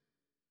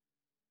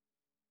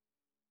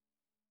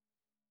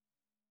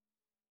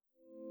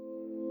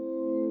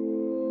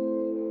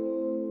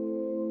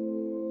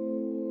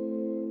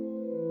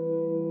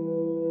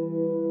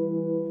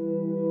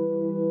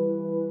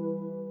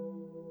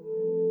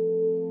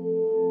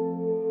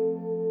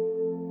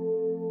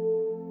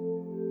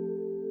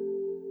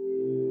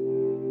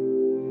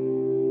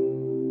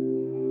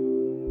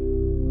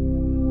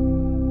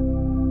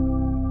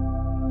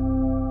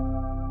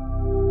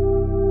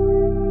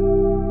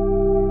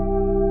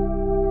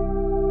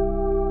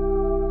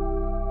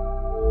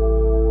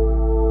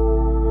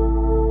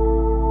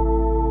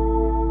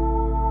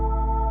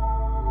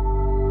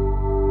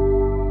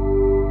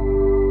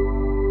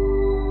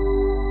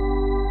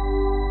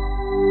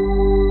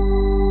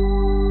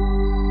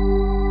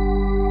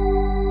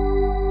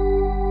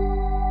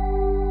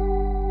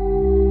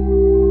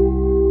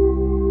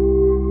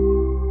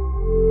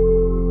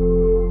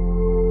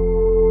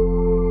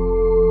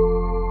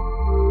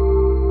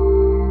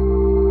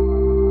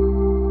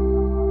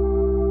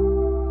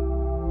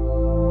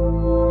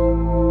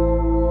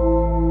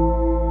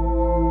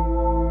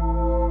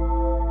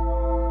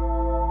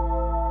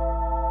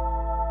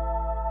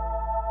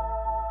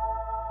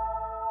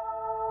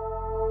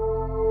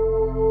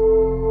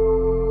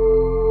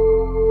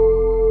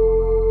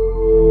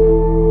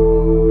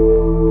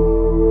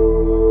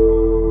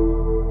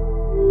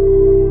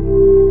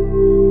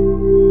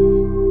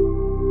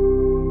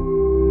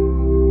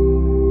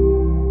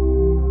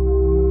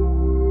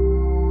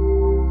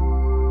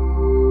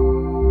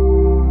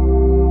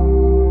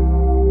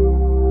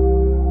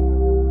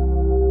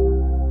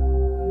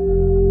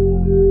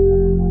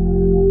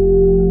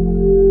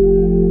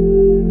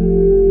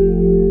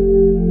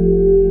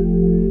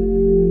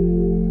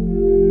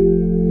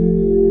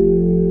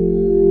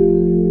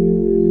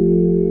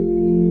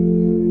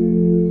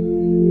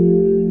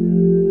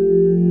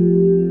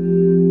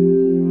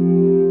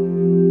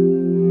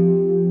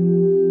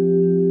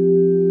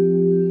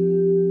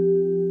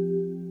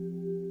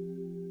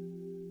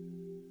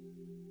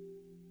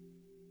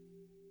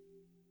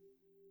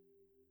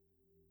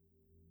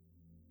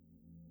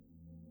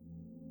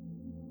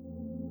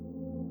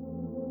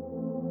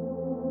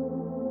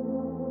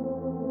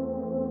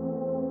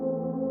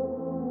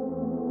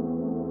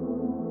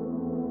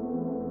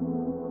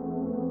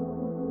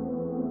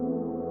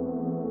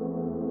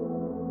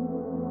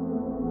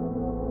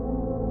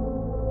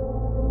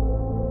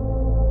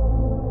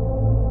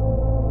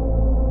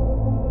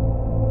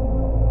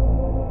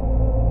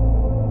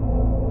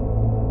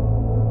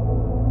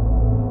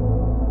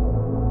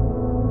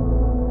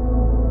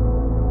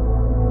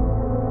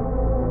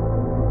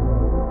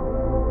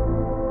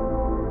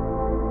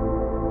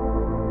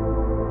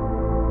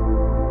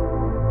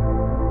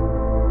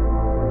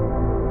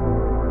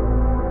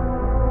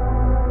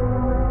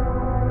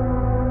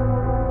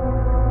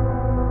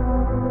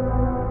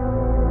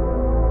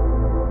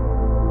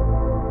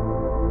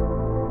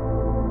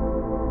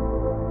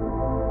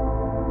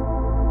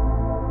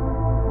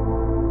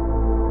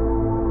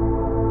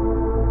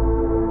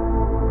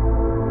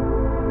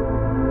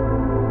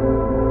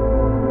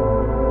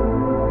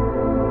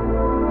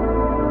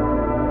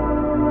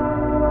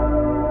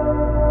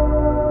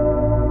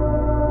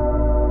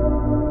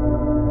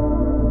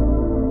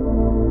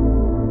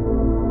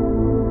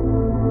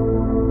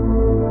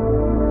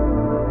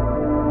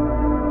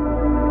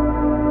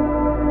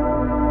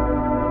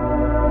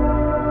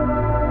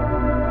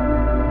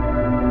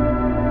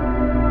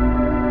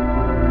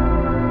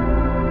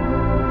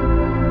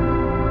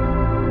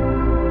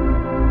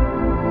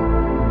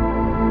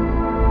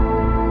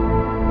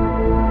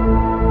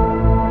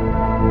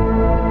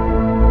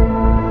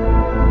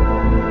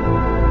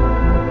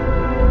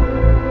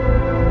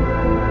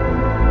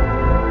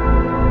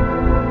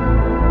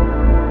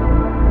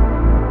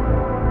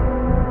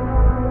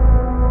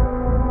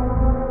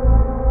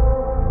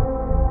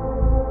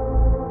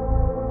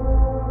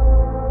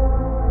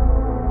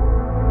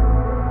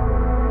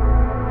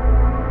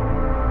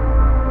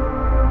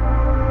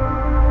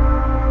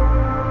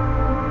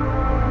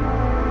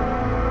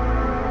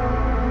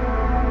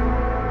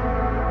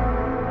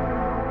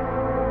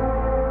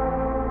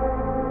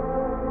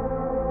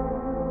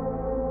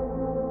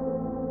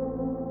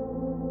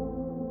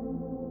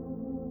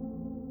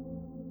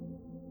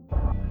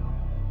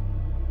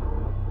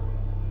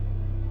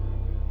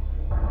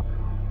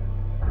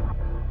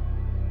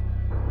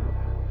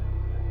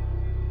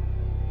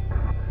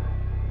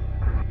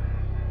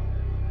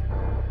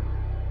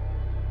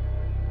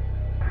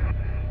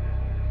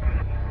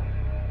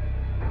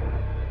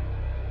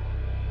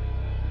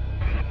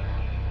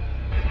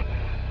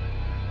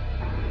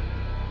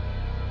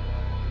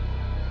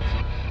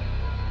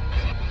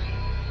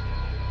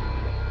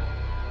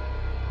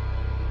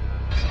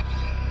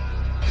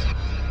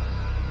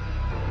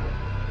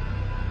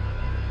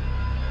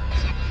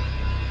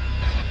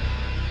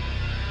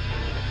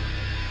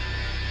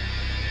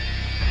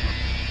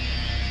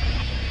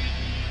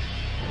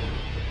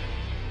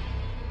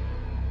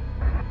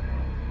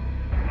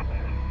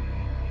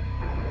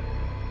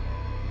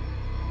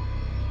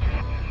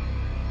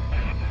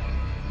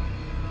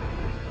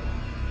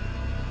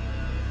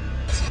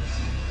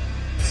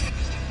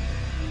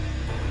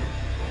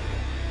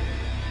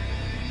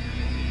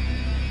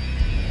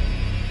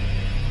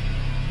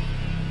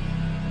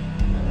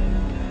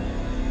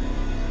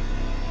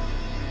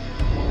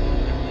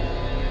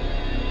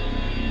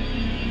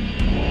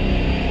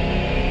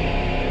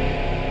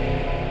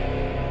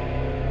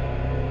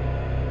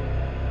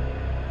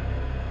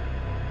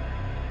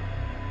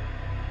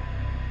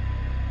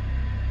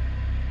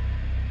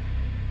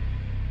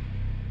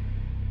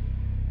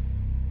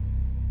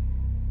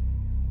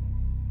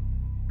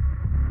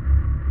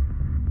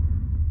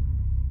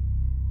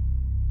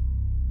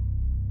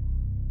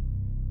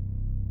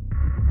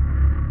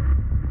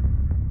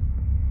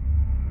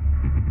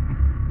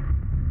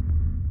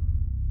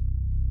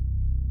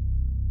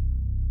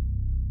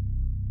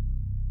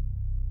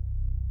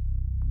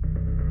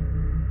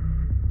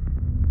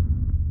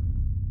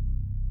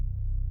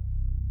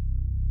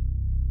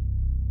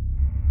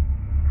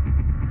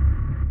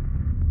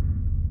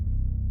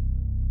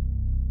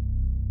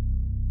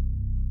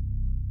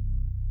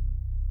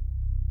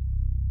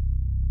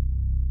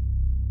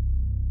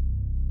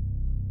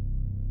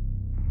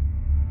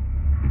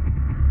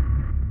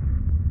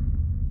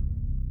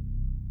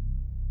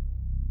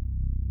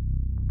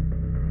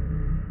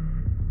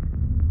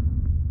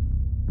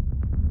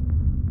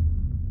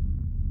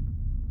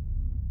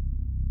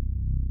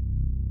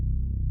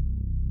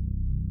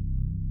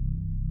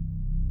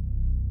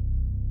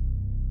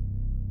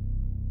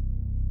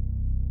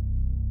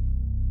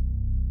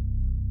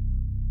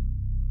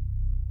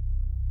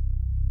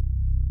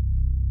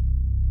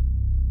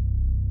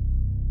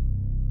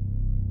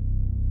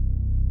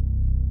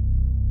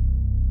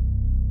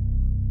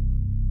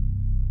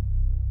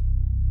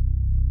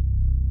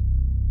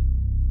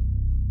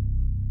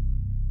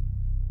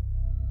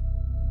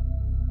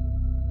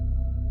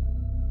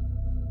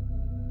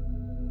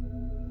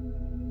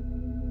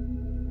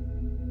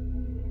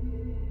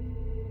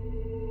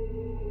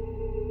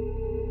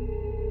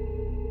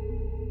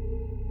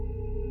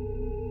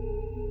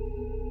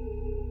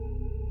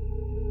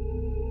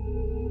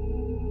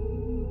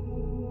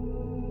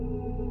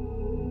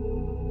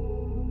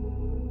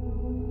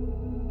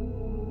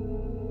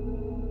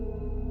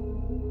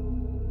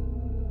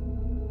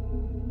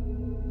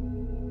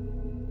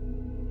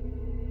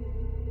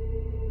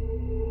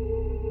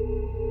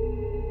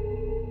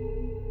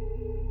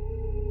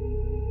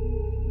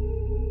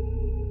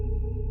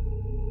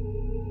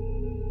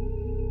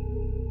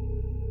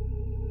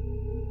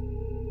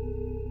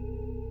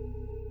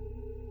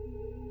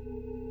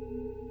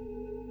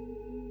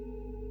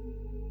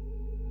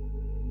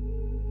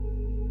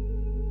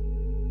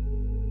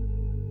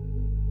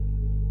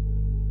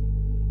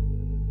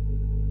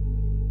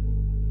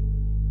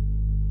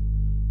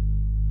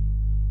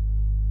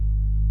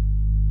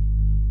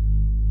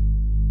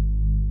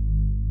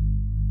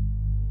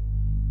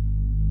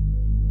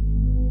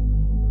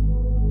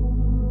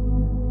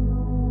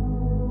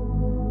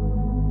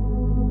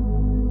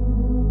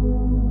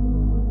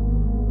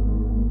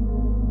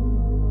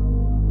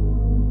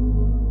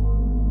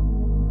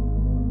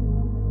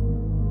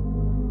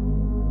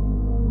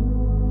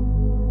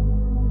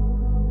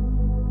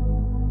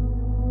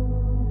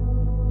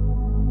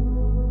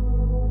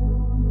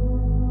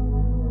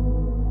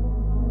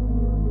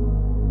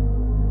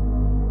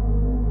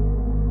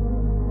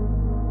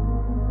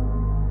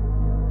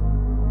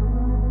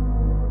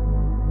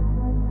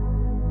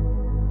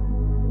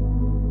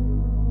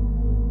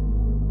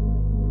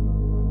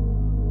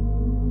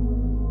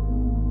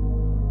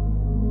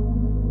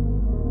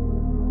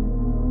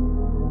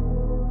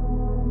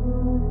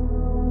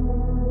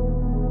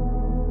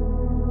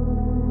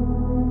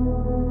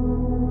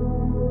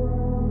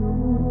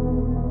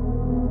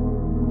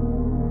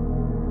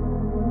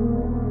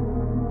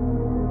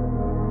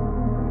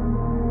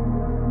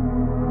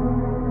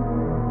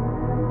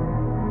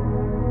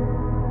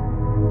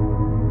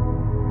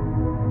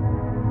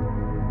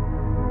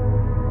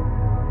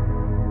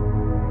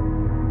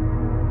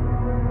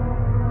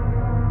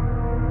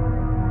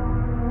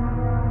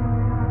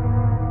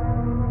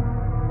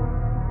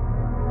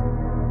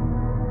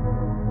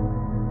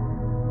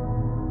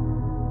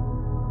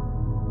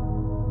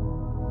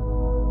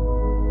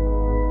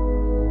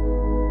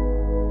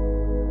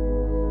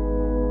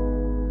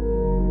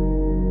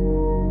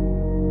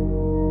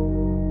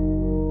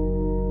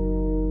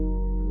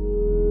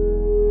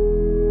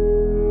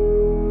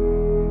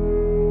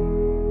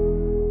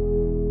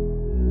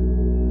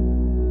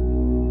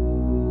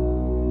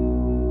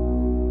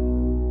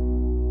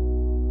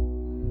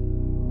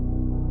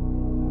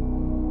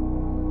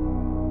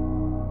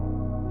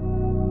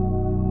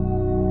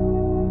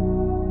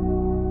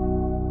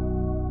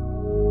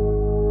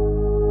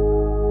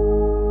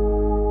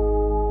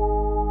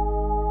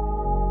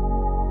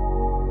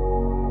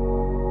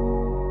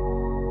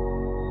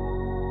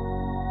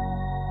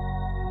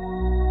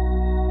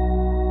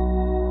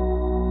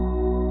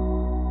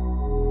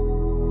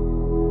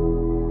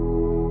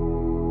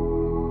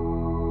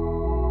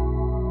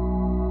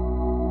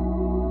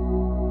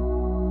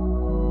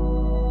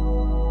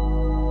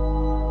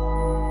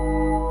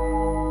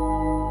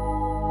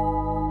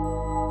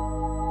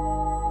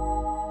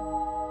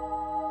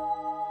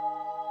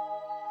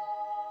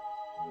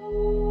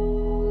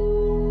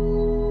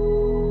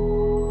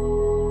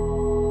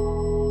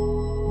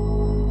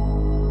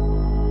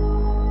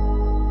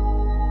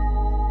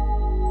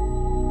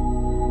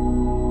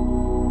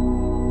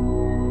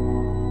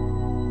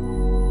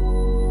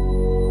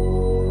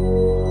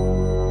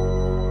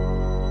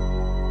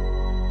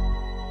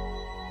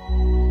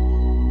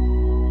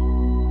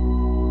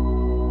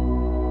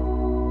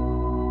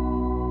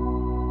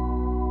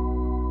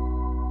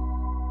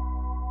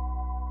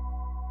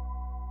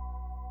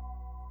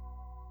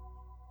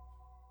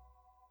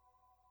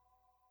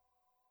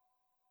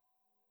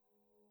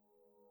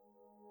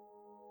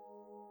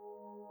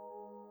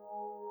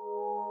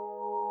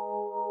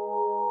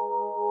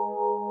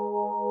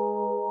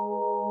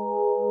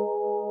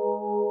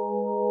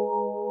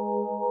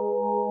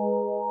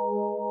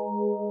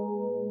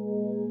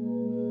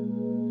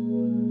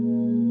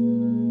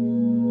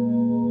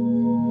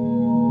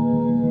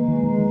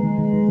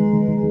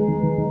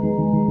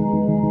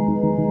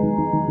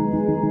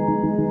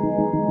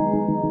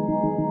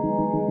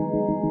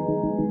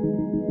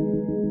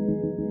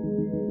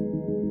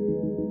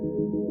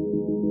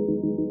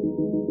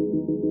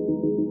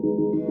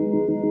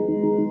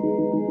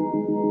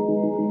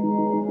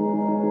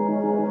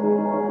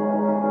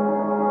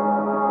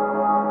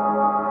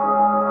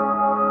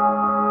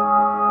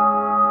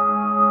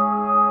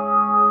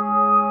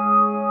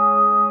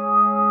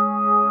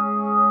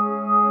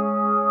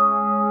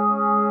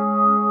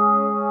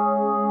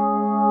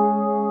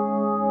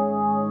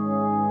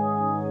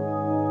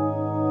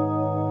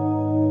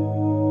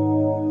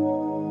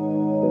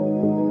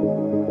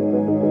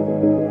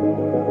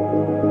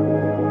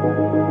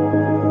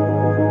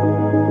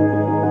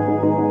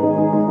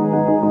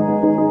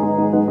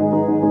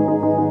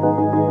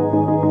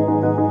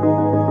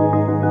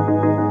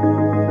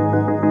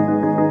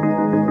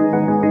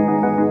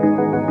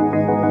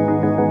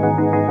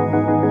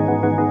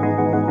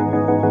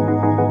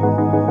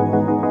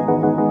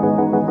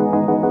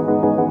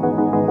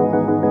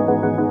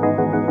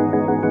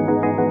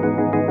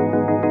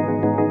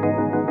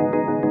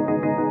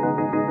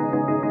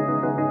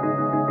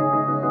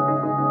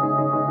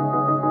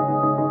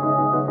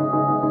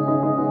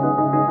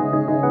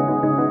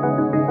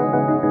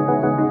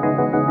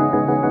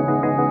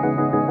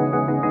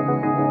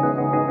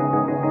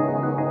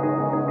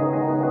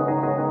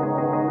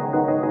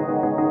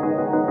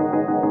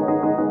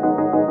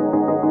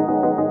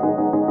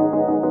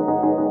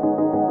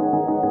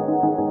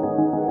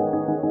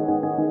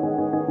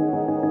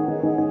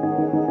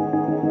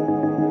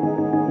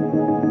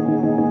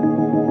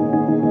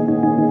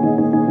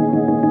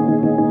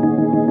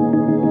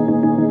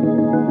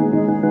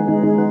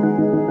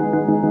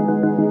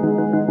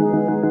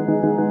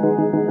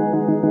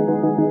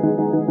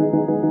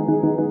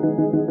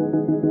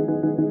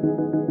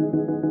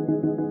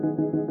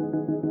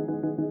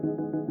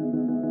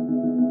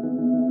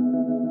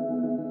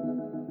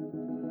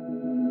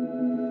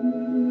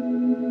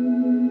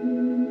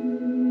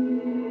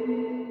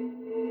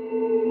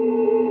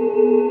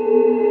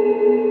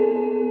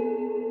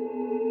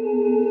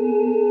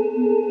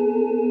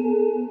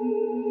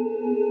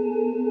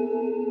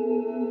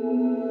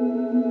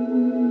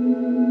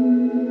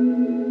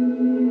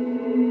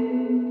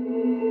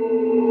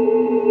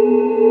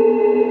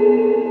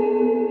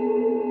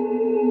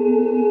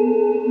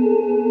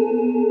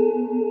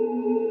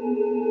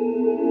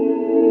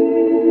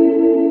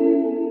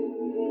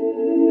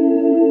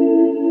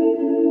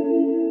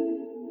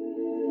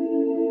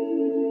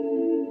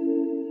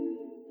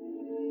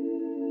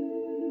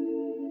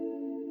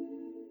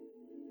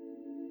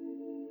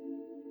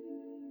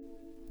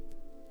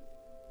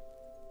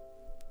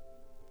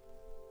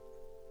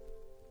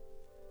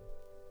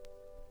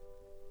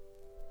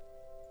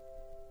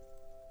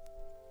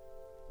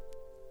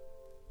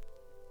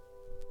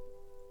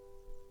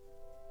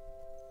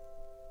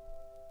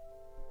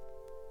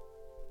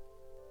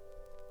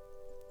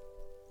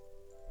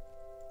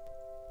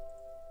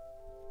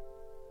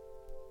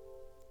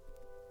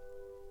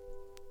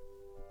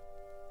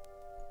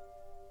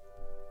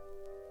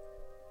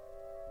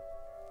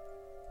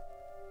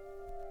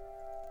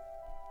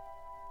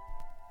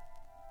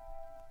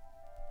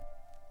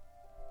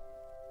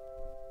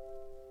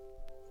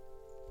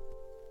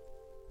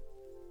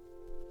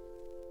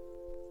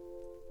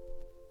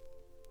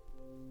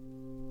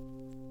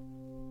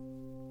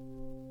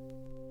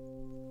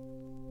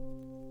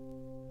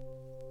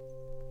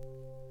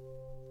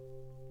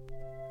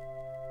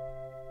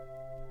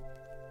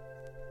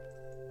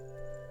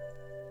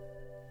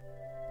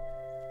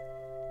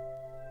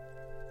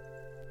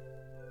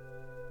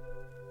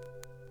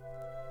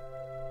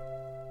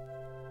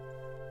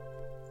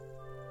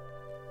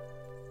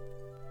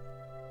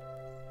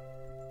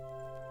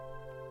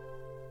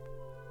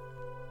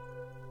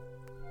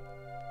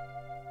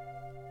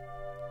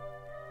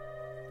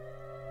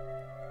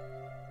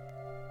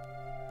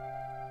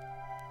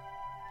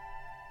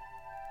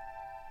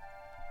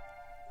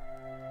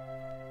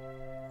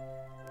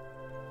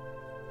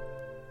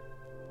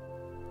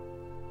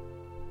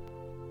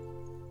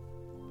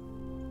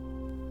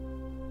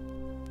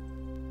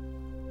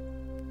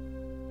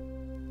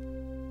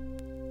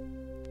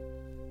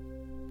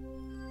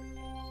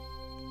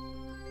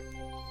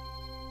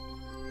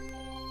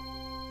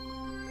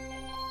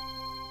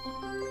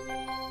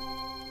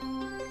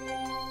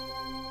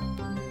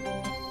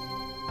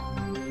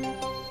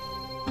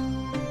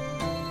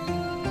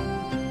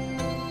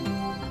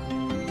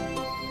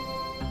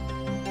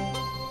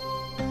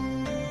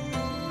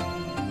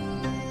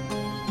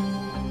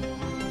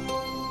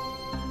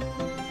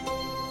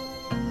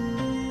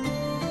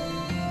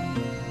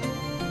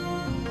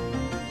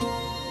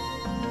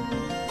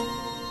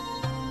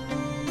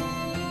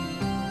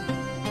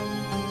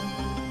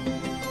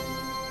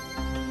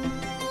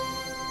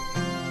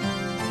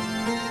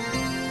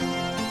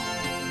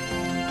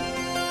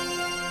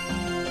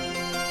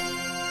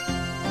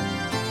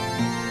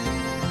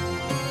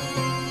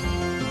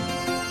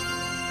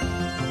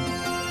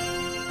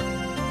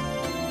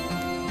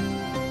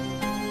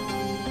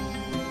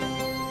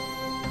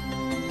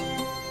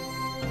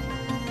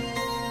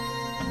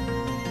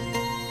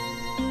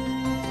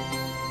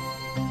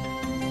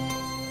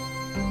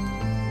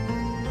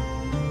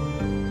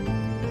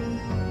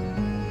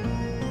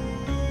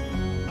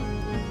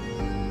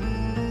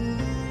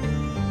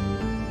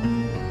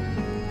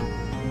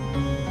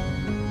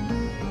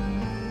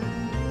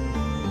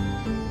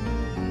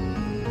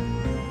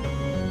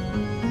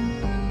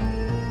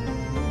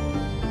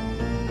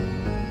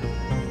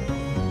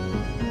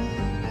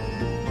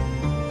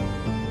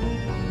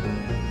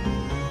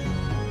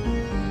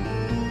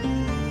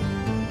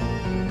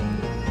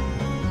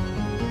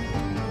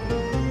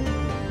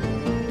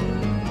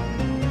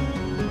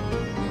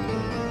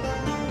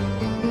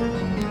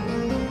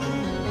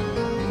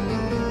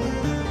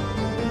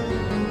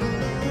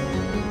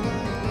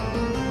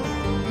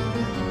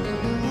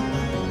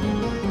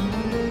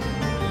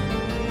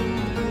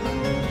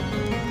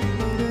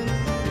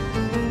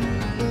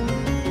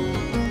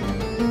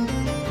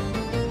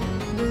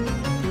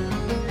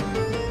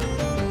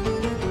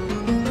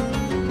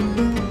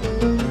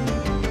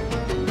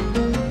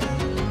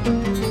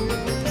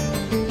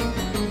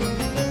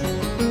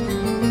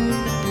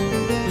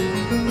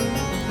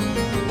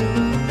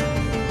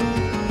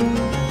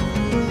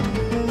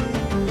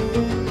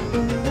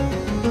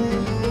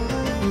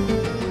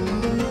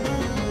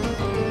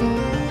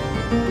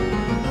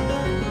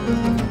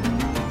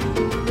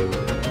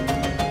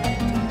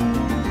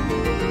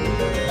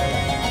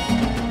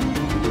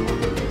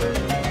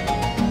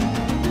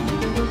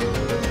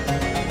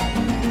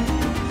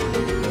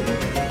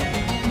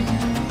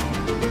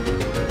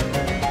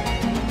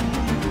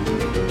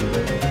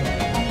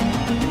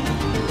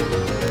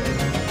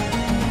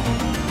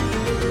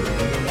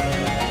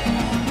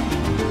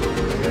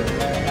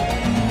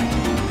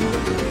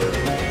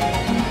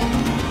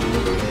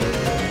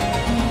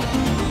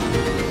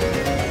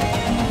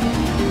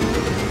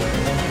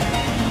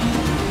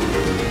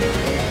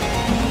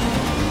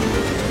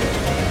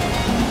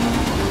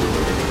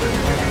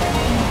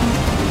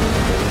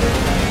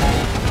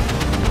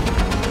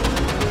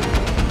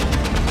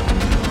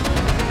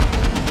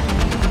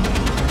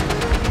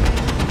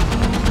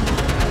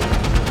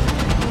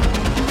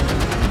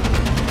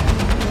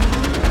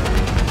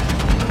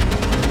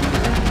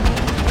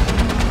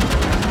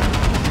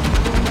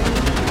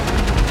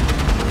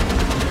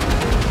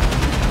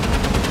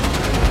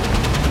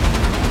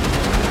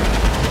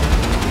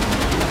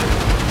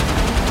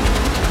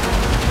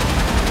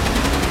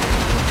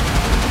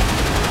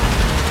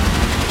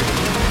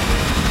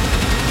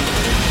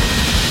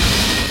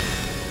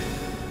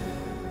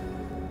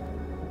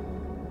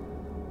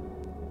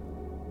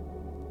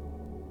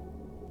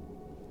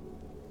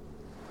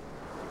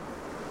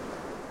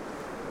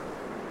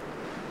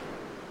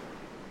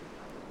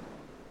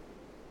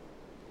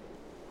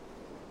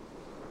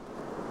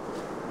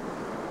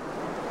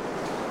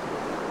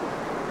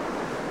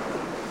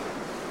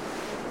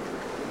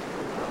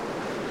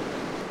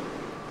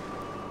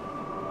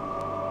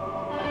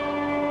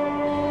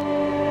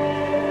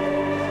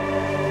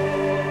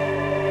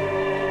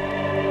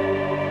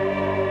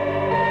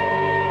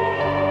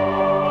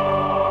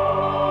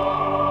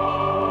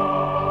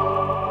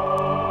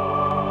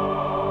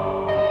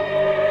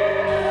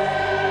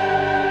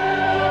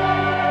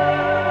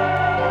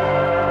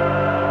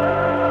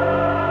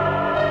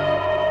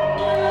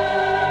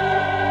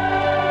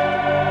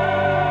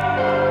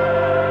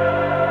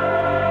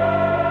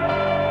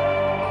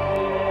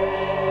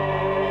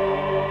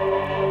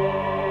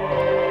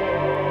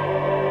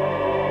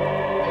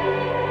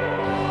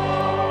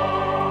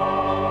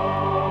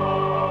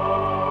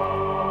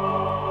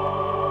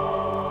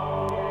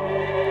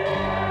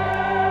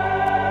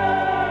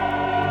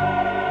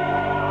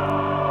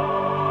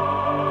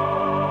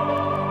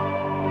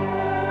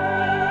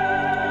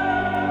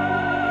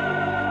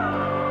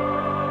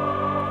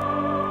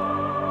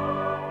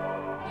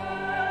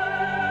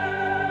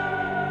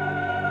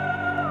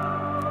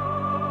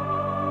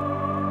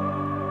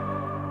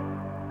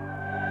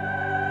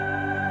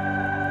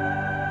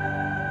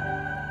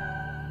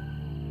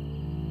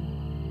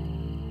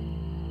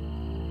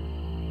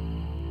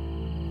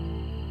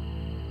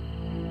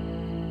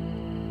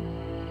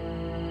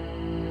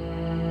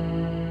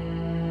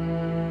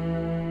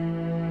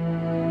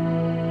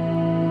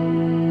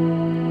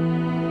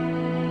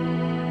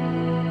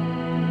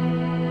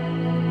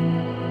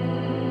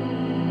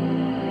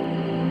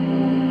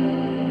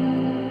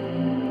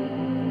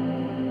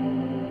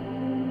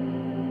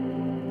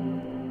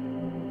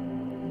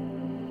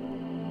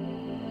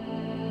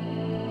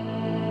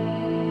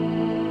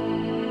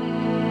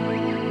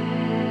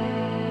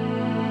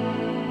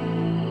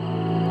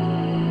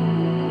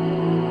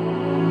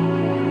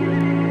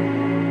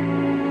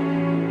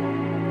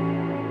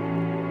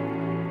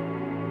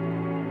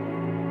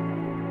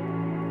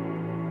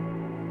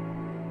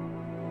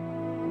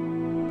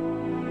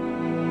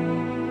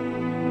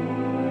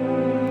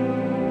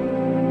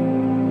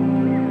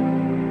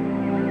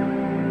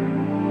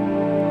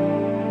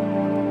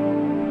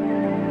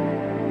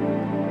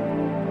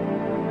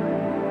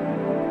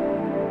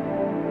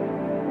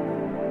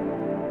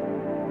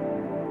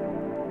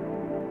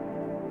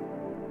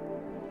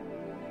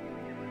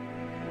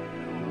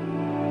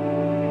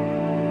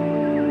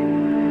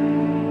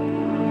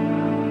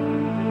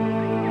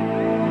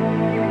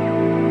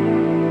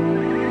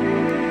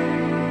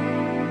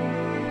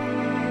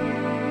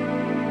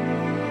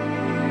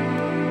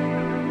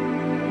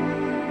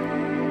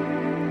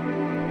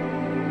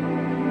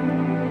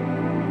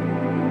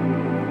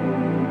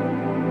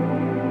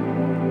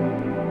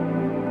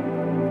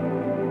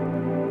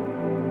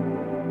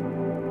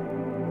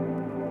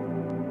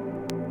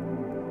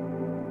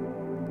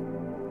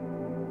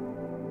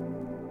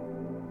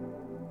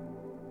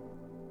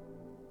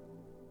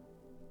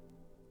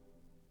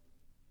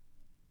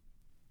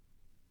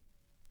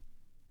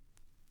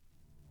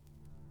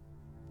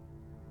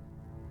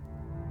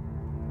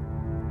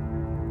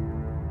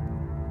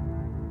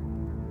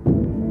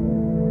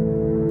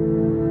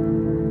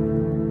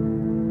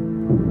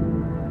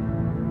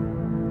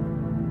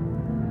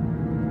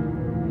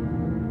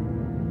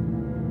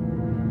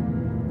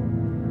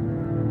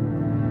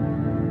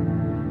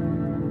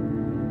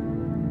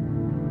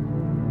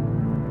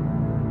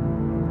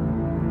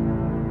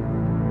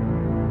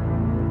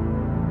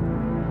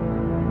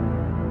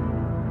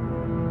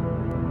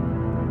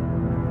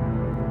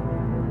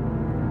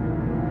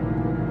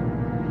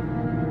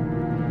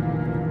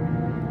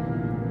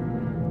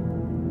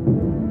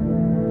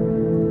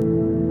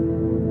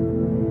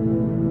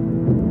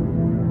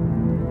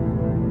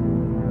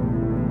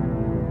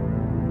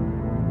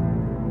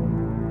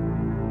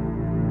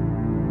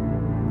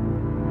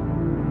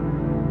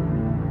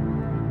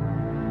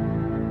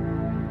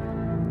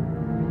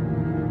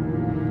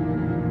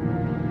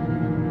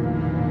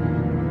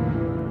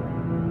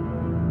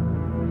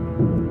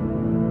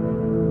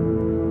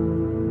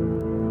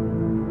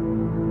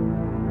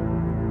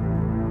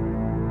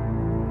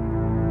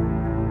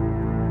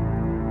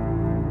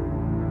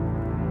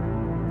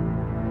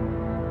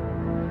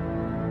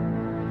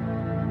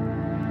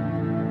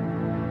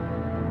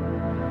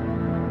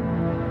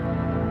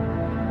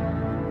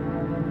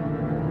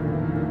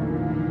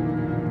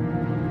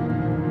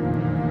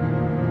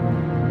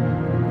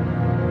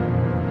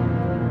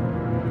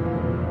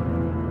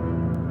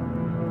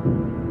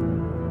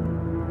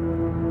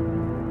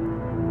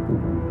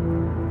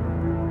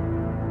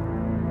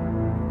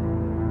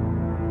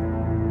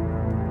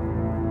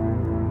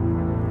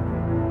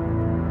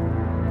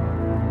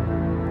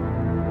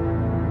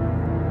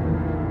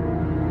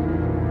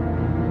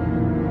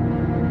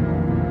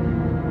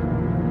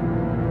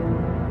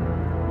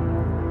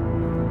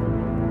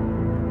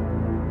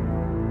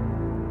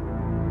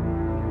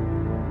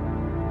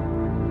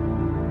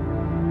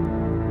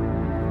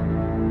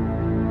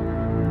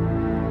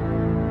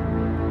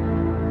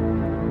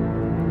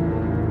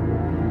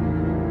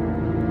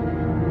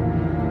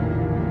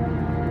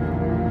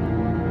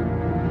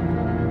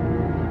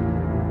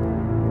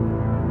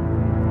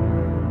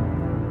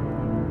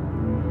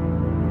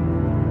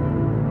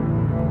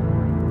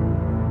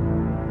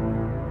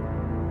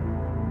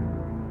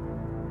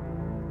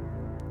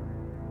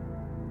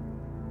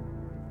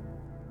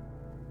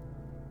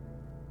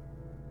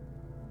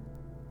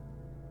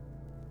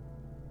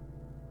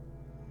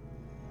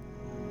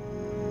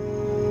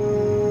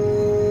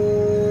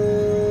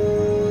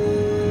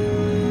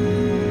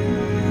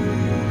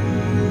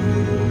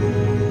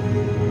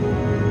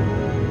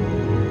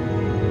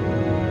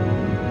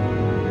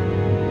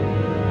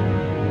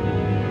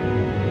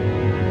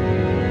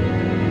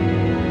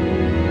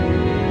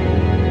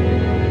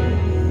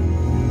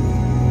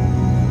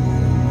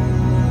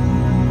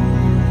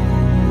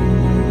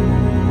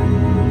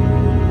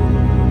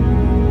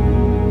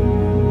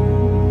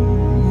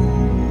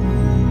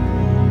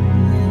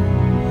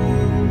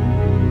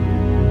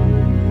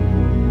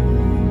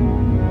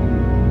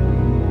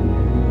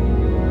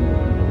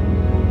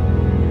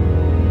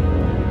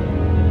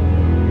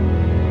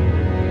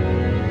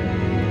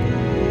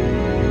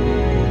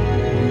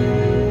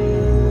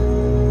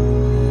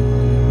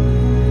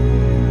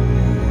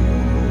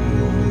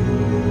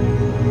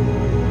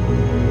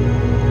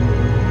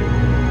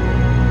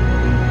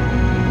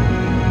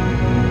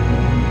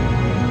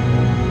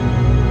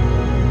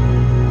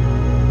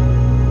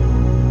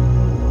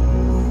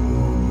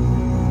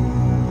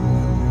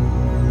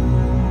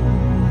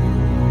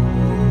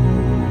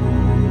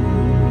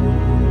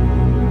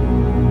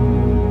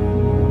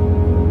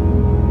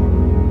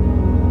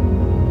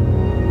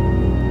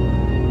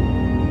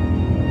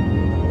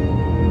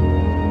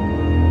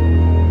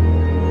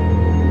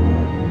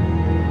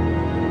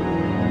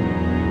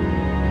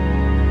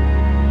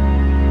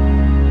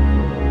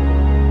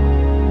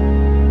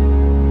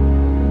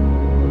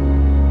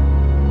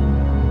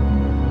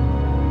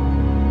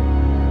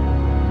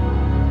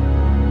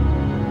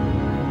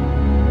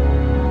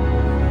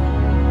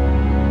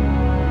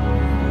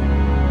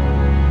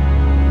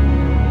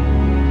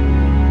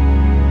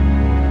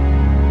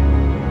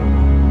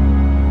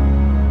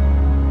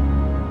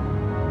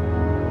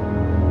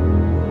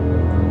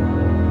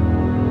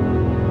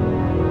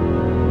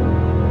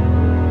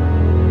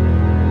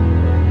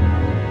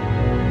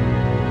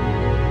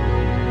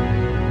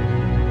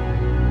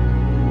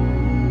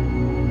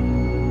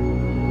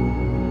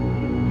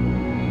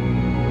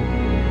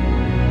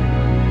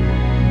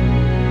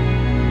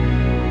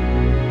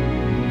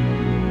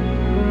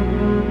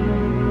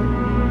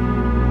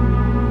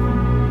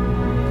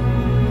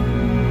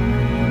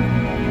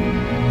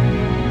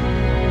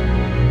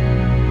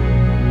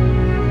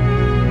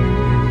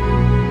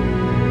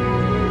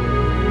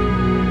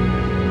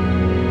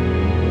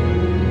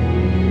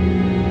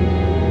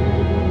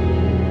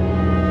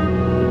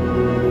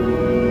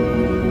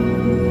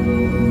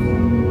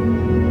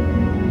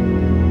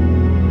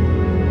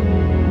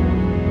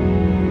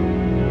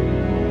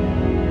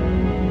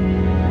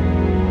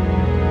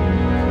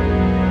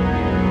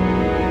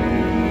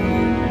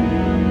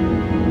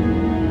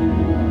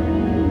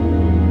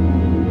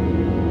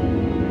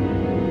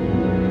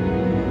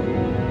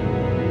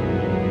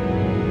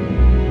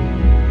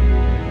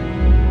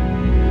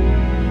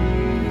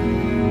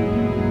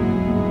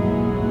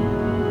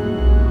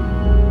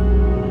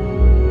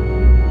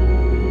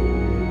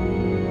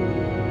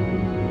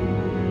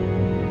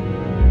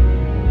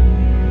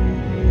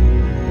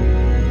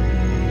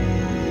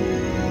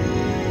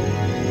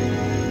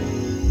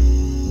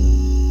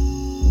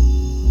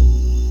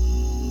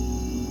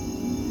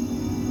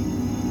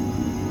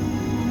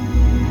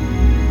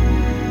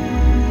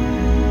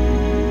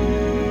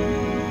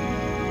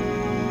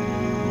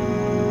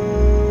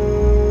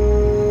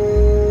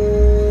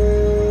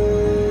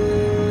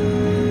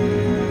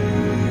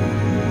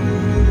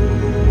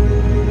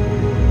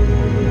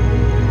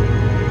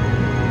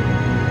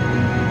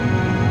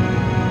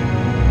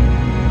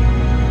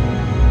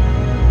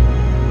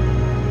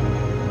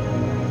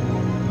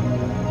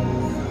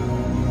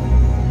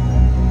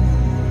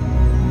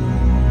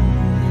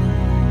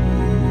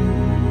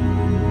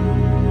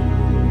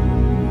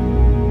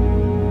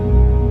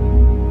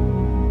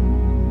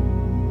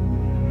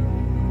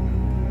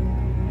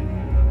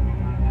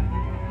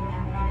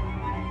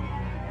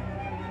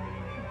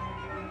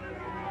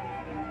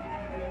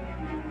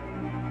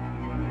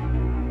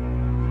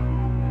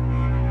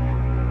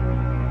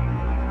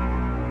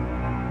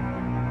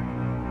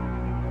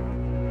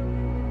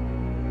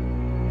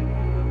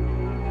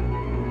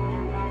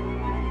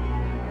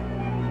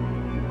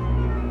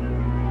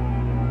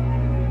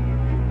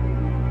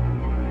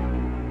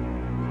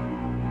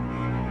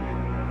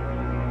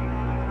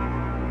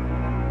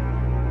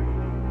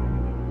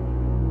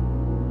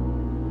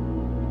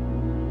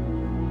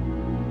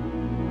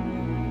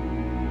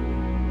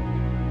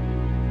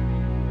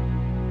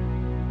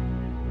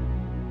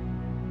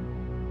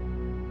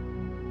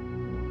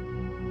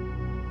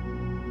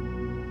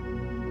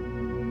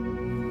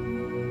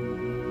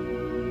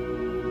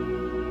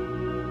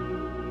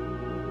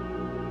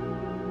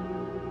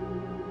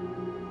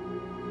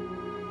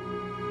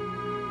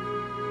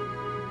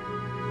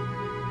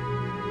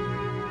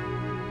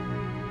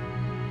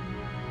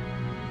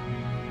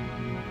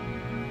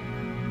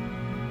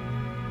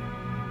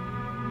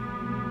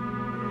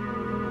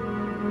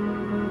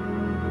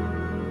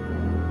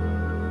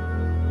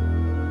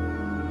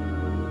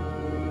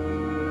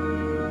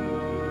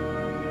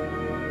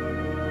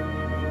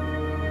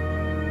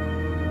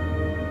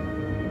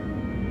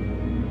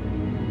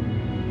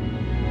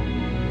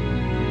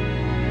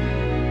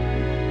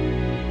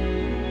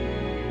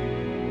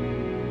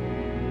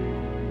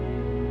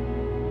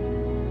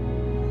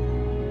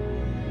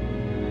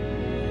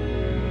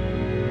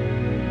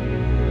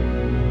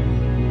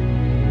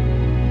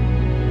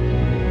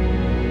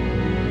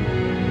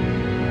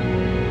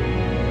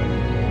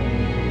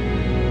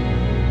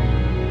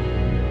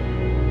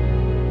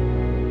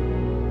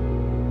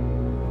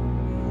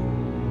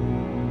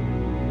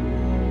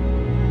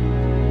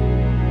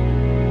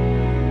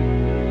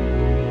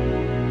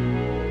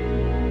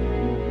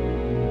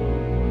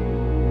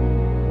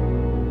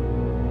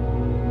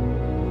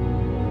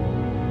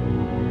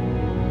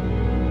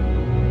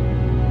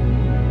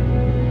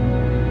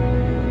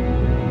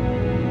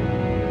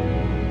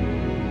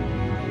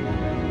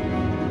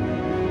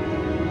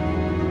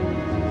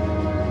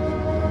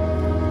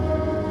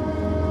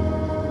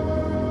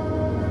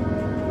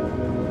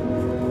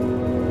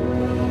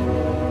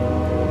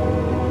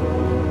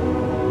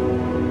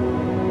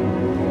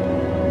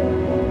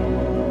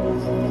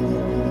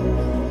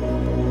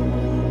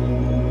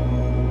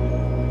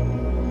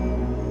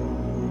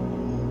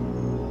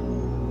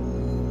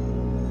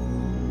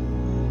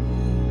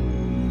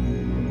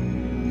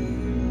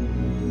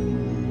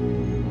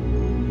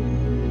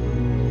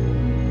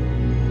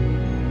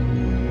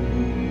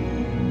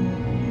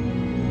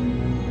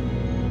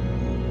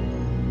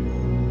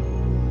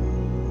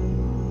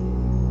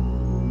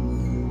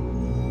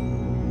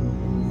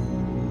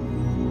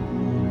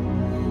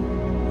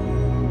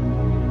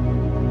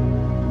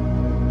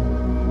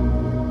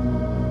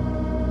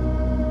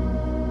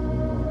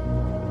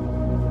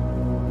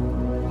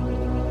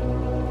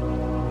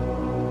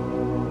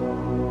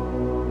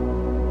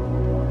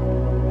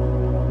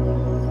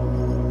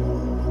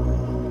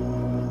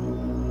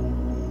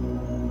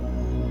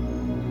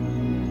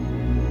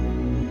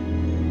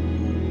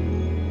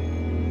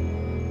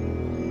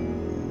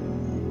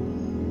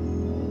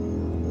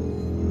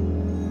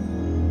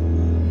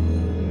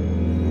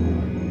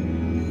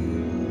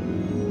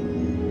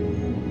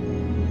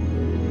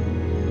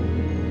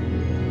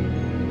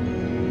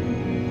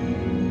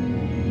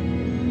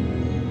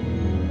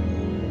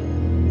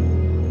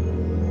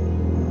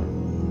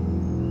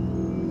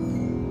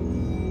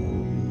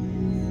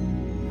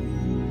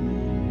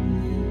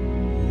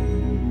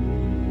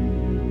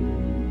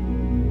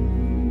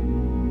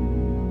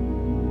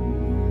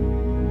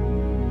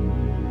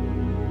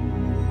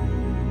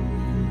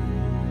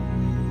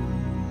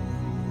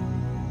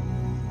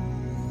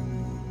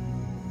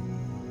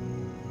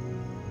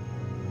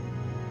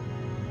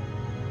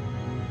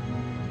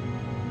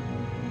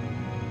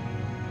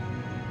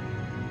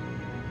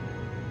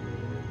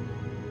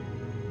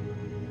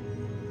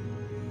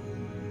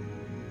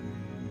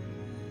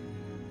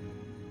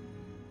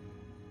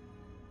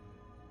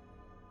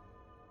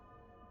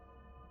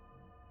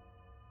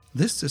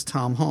 This is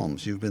Tom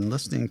Holmes. You've been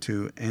listening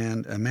to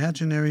An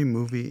Imaginary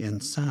Movie in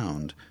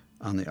Sound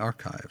on the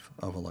Archive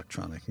of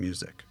Electronic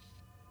Music.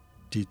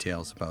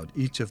 Details about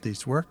each of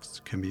these works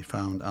can be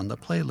found on the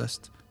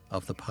playlist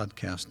of the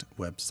podcast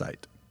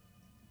website.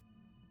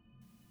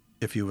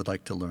 If you would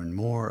like to learn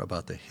more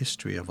about the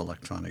history of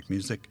electronic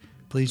music,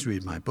 please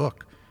read my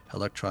book,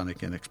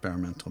 Electronic and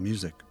Experimental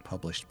Music,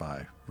 published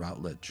by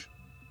Routledge.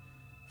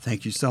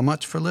 Thank you so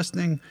much for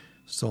listening.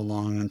 So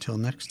long until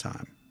next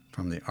time,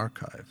 from the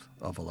Archive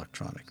of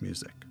Electronic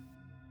Music.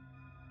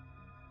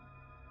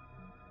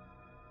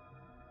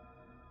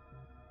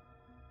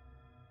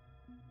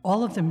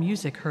 All of the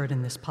music heard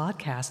in this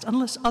podcast,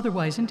 unless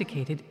otherwise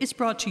indicated, is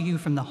brought to you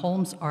from the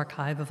Holmes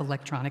Archive of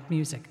Electronic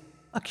Music,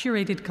 a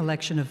curated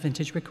collection of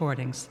vintage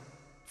recordings.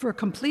 For a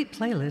complete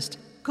playlist,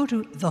 go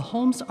to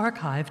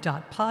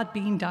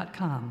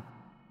theholmesarchive.podbean.com.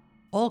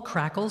 All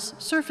crackles,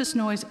 surface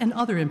noise, and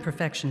other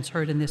imperfections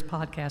heard in this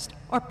podcast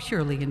are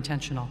purely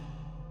intentional.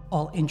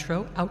 All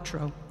intro,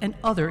 outro, and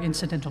other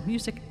incidental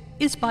music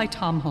is by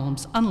Tom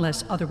Holmes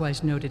unless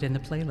otherwise noted in the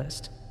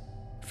playlist.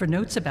 For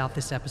notes about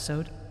this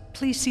episode,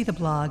 please see the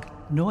blog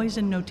Noise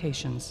and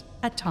Notations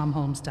at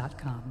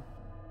tomholmes.com.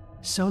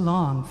 So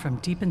long from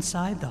deep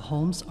inside the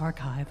Holmes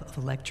Archive of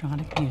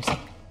Electronic Music.